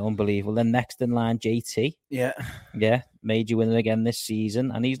three-peat. Yeah, unbelievable. Then next in line, JT. Yeah, major winner again this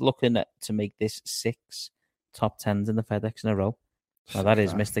season. And he's looking to make this 6 top 10s in the FedEx in a row. Now, that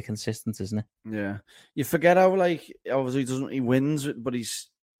is Mr. Consistent, isn't it? Yeah. You forget how, obviously he wins, but his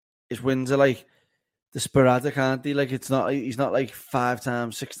wins are like the sporadic, aren't they? Like, he's not like 5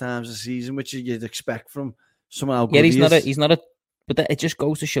 times, 6 times a season, which you'd expect from someone else. Yeah, he's not a, but it just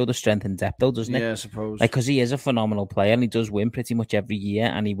goes to show the strength and depth, though, doesn't it? Yeah, I suppose. Like, because he is a phenomenal player and he does win pretty much every year,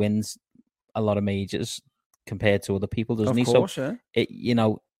 and he wins a lot of majors compared to other people, doesn't he? Of course, yeah.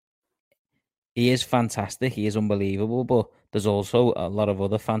 He is fantastic. He is unbelievable, but there's also a lot of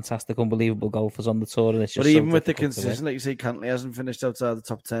other fantastic, unbelievable golfers on the tour. And it's just even with the consistent, like you say, Cantley hasn't finished outside the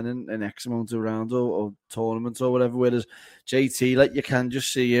top 10 in X amount of rounds or tournaments or whatever. Whereas JT, like, you can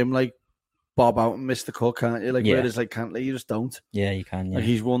just see him like bob out and miss the cut, can't you? Like, whereas like Cantley, you just don't. Yeah, you can. Yeah. Like,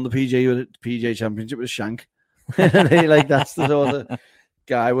 he's won the PGA Championship with a shank. Like, that's the sort of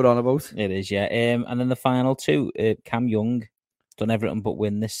guy we're on about. It is, yeah. And then the final 2, Cam Young. Done everything but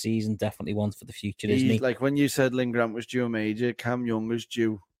win this season. Definitely one for the future, isn't he? Like, when you said Lynn Grant was due a major, Cam Young is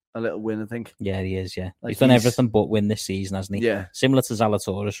due a little win, I think. Yeah, he is, yeah. Like, he's done everything but win this season, hasn't he? Yeah. Similar to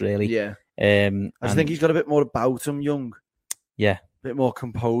Zalatoris, really. Yeah. I just think he's got a bit more about him, Young. Yeah. A bit more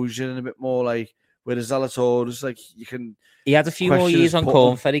composure and a bit more like, whereas Zalatoris, like, you can... He had a few more years on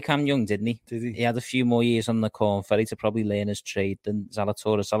Corn Ferry, Cam Young, didn't he? Did he? He had a few more years on the Corn Ferry to probably learn his trade than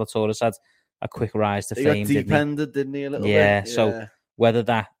Zalatoris. Zalatoris had a quick rise to fame, didn't he, a little bit? Yeah, so... Whether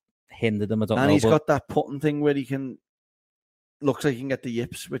that hindered him, I don't know. And he's got that putting thing where he can, looks like he can get the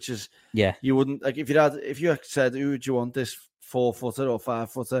yips, which is, you wouldn't, like, if you had said, who would you want, this 4-footer or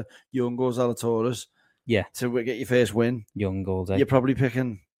 5-footer, Young or Zalatoris, to get your first win? Young all day. You're probably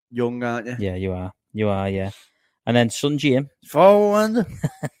picking Young, aren't you? Yeah, you are, yeah. And then Sun Jim. Forward.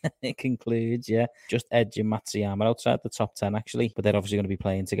 It concludes, just edging Matsuyama outside the top 10, actually. But they're obviously going to be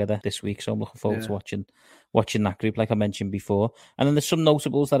playing together this week, so I'm looking forward to watching that group, like I mentioned before. And then there's some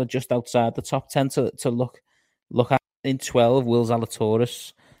notables that are just outside the top 10 to look at. In 12, Will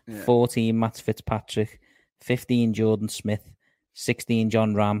Zalatoris. 14, Matt Fitzpatrick. 15, Jordan Smith. 16,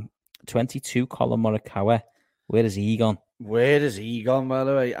 John Ram. 22, Colin Morikawa. Where has he gone? By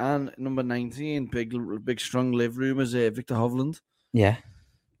the way? And number 19, big strong live rumours, Victor Hovland. Yeah.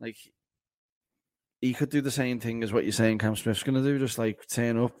 Like, he could do the same thing as what you're saying Cam Smith's going to do, just like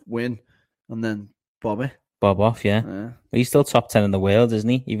turn up, win, and then bob off, yeah. But he's still top 10 in the world, isn't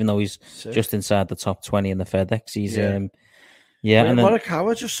he? Even though he's just inside the top 20 in the FedEx. He's, and then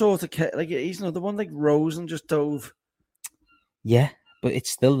Morikawa just sort of, like, he's another one, like, rose and just dove. Yeah, but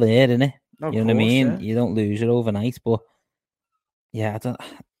it's still there, isn't it? Of you know course, what I mean? Yeah. You don't lose it overnight, but I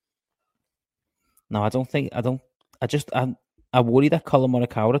worry that Colin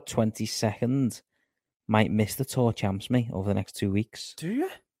Morikawa at 22nd might miss the Tour Champs, me, over the next 2 weeks. Do you?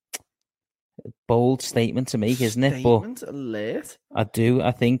 Bold statement to make, isn't it? But late. I do.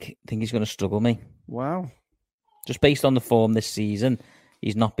 I think he's going to struggle, me. Wow. Just based on the form this season,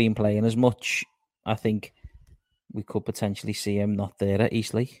 he's not been playing as much. I think we could potentially see him not there at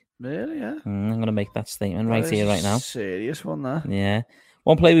Eastlake. Really, yeah. I'm going to make that statement right here, right now. Serious one, that. Yeah.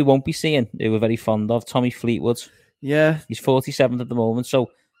 One player we won't be seeing, who we're very fond of, Tommy Fleetwood. Yeah. He's 47th at the moment,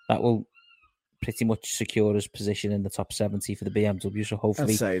 so that will pretty much secure his position in the top 70 for the BMW. So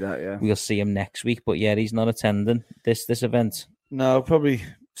hopefully I'd say that, we'll see him next week. But yeah, he's not attending this event. No, probably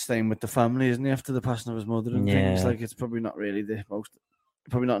staying with the family, isn't he, after the passing of his mother and things? Like, it's probably not really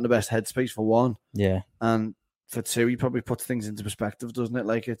probably not in the best headspace for one. Yeah. And for two, he probably puts things into perspective, doesn't it?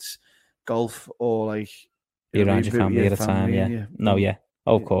 Like, it's golf or like be around your family at a time. Yeah. No, yeah.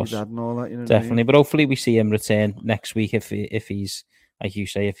 Oh, of course. Your dad and all that, you know. Definitely. What I mean? But hopefully we see him return next week if he's, like you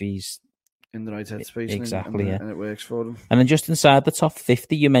say, if he's in the right headspace. Exactly, and it works for him. And then just inside the top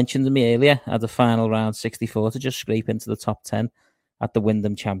 50, you mentioned to me earlier, at the final round 64 to just scrape into the top 10 at the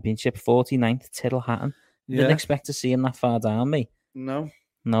Wyndham Championship. 49th, Tyrrell Hatton. Didn't expect to see him that far down, mate. No,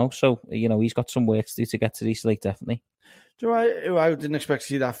 so, you know, he's got some work to do to get to East Lake, definitely. Do you know who I didn't expect to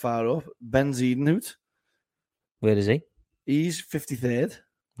see that far up? Ben Ziedenhout. Where is he? He's 53rd.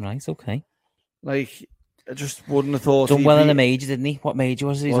 Right, okay. Like, I just wouldn't have thought. Done well in a major, didn't he? What major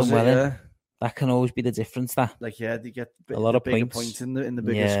was he done well in? That can always be the difference, that. Like, yeah, they get a lot of points in the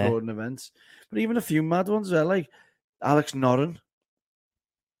bigger scoring events. But even a few mad ones there, like Alex Norrin.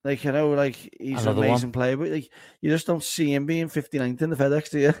 Like, you know, like, he's an amazing player, but like, you just don't see him being 59th in the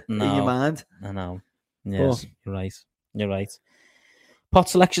FedEx, do you? No. In your mind. I know. Yes, You're right. Pot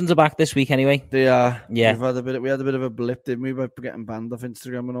selections are back this week anyway. They are. Yeah. We had a bit of a blip, didn't we, by getting banned off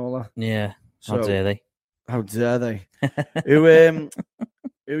Instagram and all that. Yeah. How dare they? How dare they? Who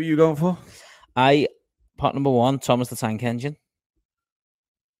are you going for? Pot number 1, Thomas the Tank Engine.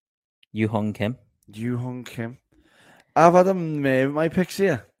 Yoo-Hung Kim. I've had my picks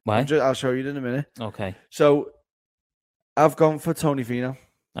here. Why? I'll show you in a minute. Okay. So, I've gone for Tony Finau.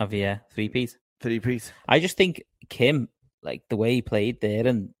 Three-peat. I just think Kim, like the way he played there,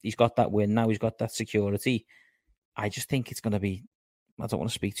 and he's got that win now, he's got that security. I just think it's going to be, I don't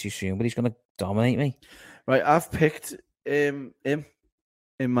want to speak too soon, but he's going to dominate me. Right, I've picked him in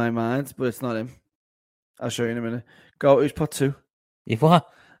my mind, but it's not him. I'll show you in a minute. Go, who's pot 2? You've what?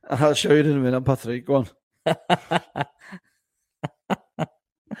 I'll show you in a minute. I'm pot 3. Go on.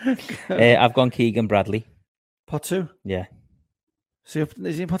 I've gone Keegan Bradley. Pot 2? Yeah. Is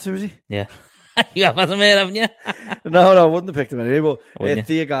he in pot 2, is he? Yeah. You have had him here, haven't you? No, I wouldn't have picked him anyway, but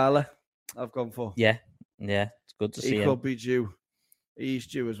Theogala, I've gone for. Yeah. It's good to see him. He could be due. He's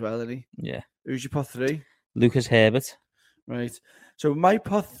due as well, isn't he? Yeah. Who's your pot 3? Lucas Herbert. Right. So my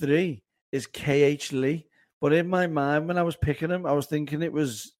pot 3 is KH Lee, but in my mind, when I was picking him, I was thinking it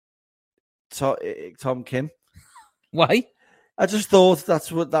was Tom Kim. Why? I just thought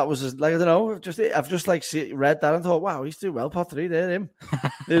that's what that was. Like, I don't know. I've just like read that and thought, wow, he's doing well. Pot 3, there, him.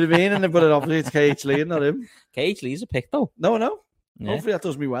 You know what I mean? And then, but obviously it's KH Lee and not him. KH Lee's a pick though. No. Yeah. Hopefully that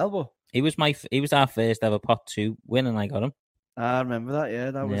does me well. But he was our first ever pot 2 win, and I got him. I remember that.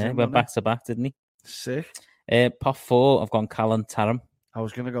 Yeah, that was. Yeah, went back to back, didn't he? Sick. Pot 4, I've gone Callan Taram. I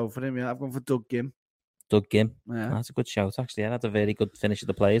was gonna go for him. Yeah, I've gone for Doug Gim. Yeah, that's a good shout actually. Yeah, that's a very good finish of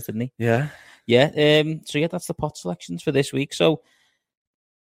the players, didn't he? Yeah. So yeah, that's the pot selections for this week. So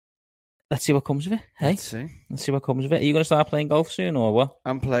let's see what comes of it. Hey, let's see what comes of it. Are you going to start playing golf soon or what?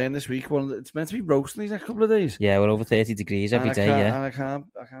 I'm playing this week. Well, it's meant to be roasting these next couple of days. Yeah, we're over 30 degrees every day. Yeah, and I can't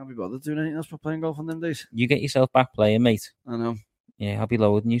be bothered doing anything else but playing golf on them days. You get yourself back playing, mate. I know. Yeah, I'll be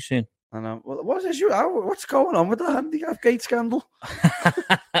lower than you soon. I know. Well, what's going on with the handicap gate scandal?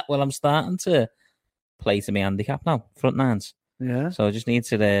 Well, I'm starting to play to my handicap now, front nines. Yeah. So I just need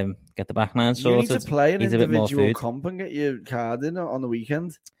to get the back nine sorted. You need to play an individual comp and get your card in on the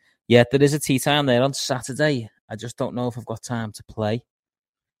weekend. Yeah, there is a tea time there on Saturday. I just don't know if I've got time to play.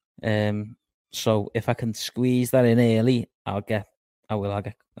 So if I can squeeze that in early, I'll get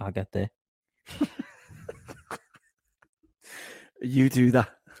there. You do that.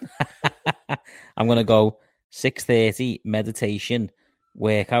 I'm gonna go 6:30 meditation,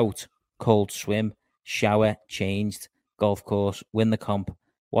 workout, cold swim, shower, changed, golf course, win the comp,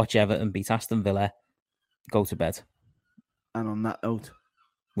 watch Everton beat Aston Villa, go to bed. And on that note,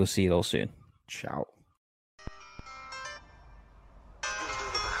 we'll see you all soon. Ciao.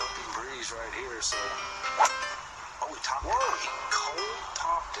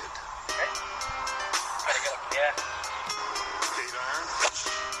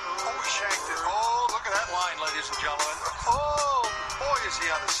 Ladies and gentlemen. Oh, boy, is he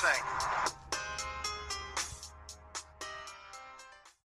on the sink.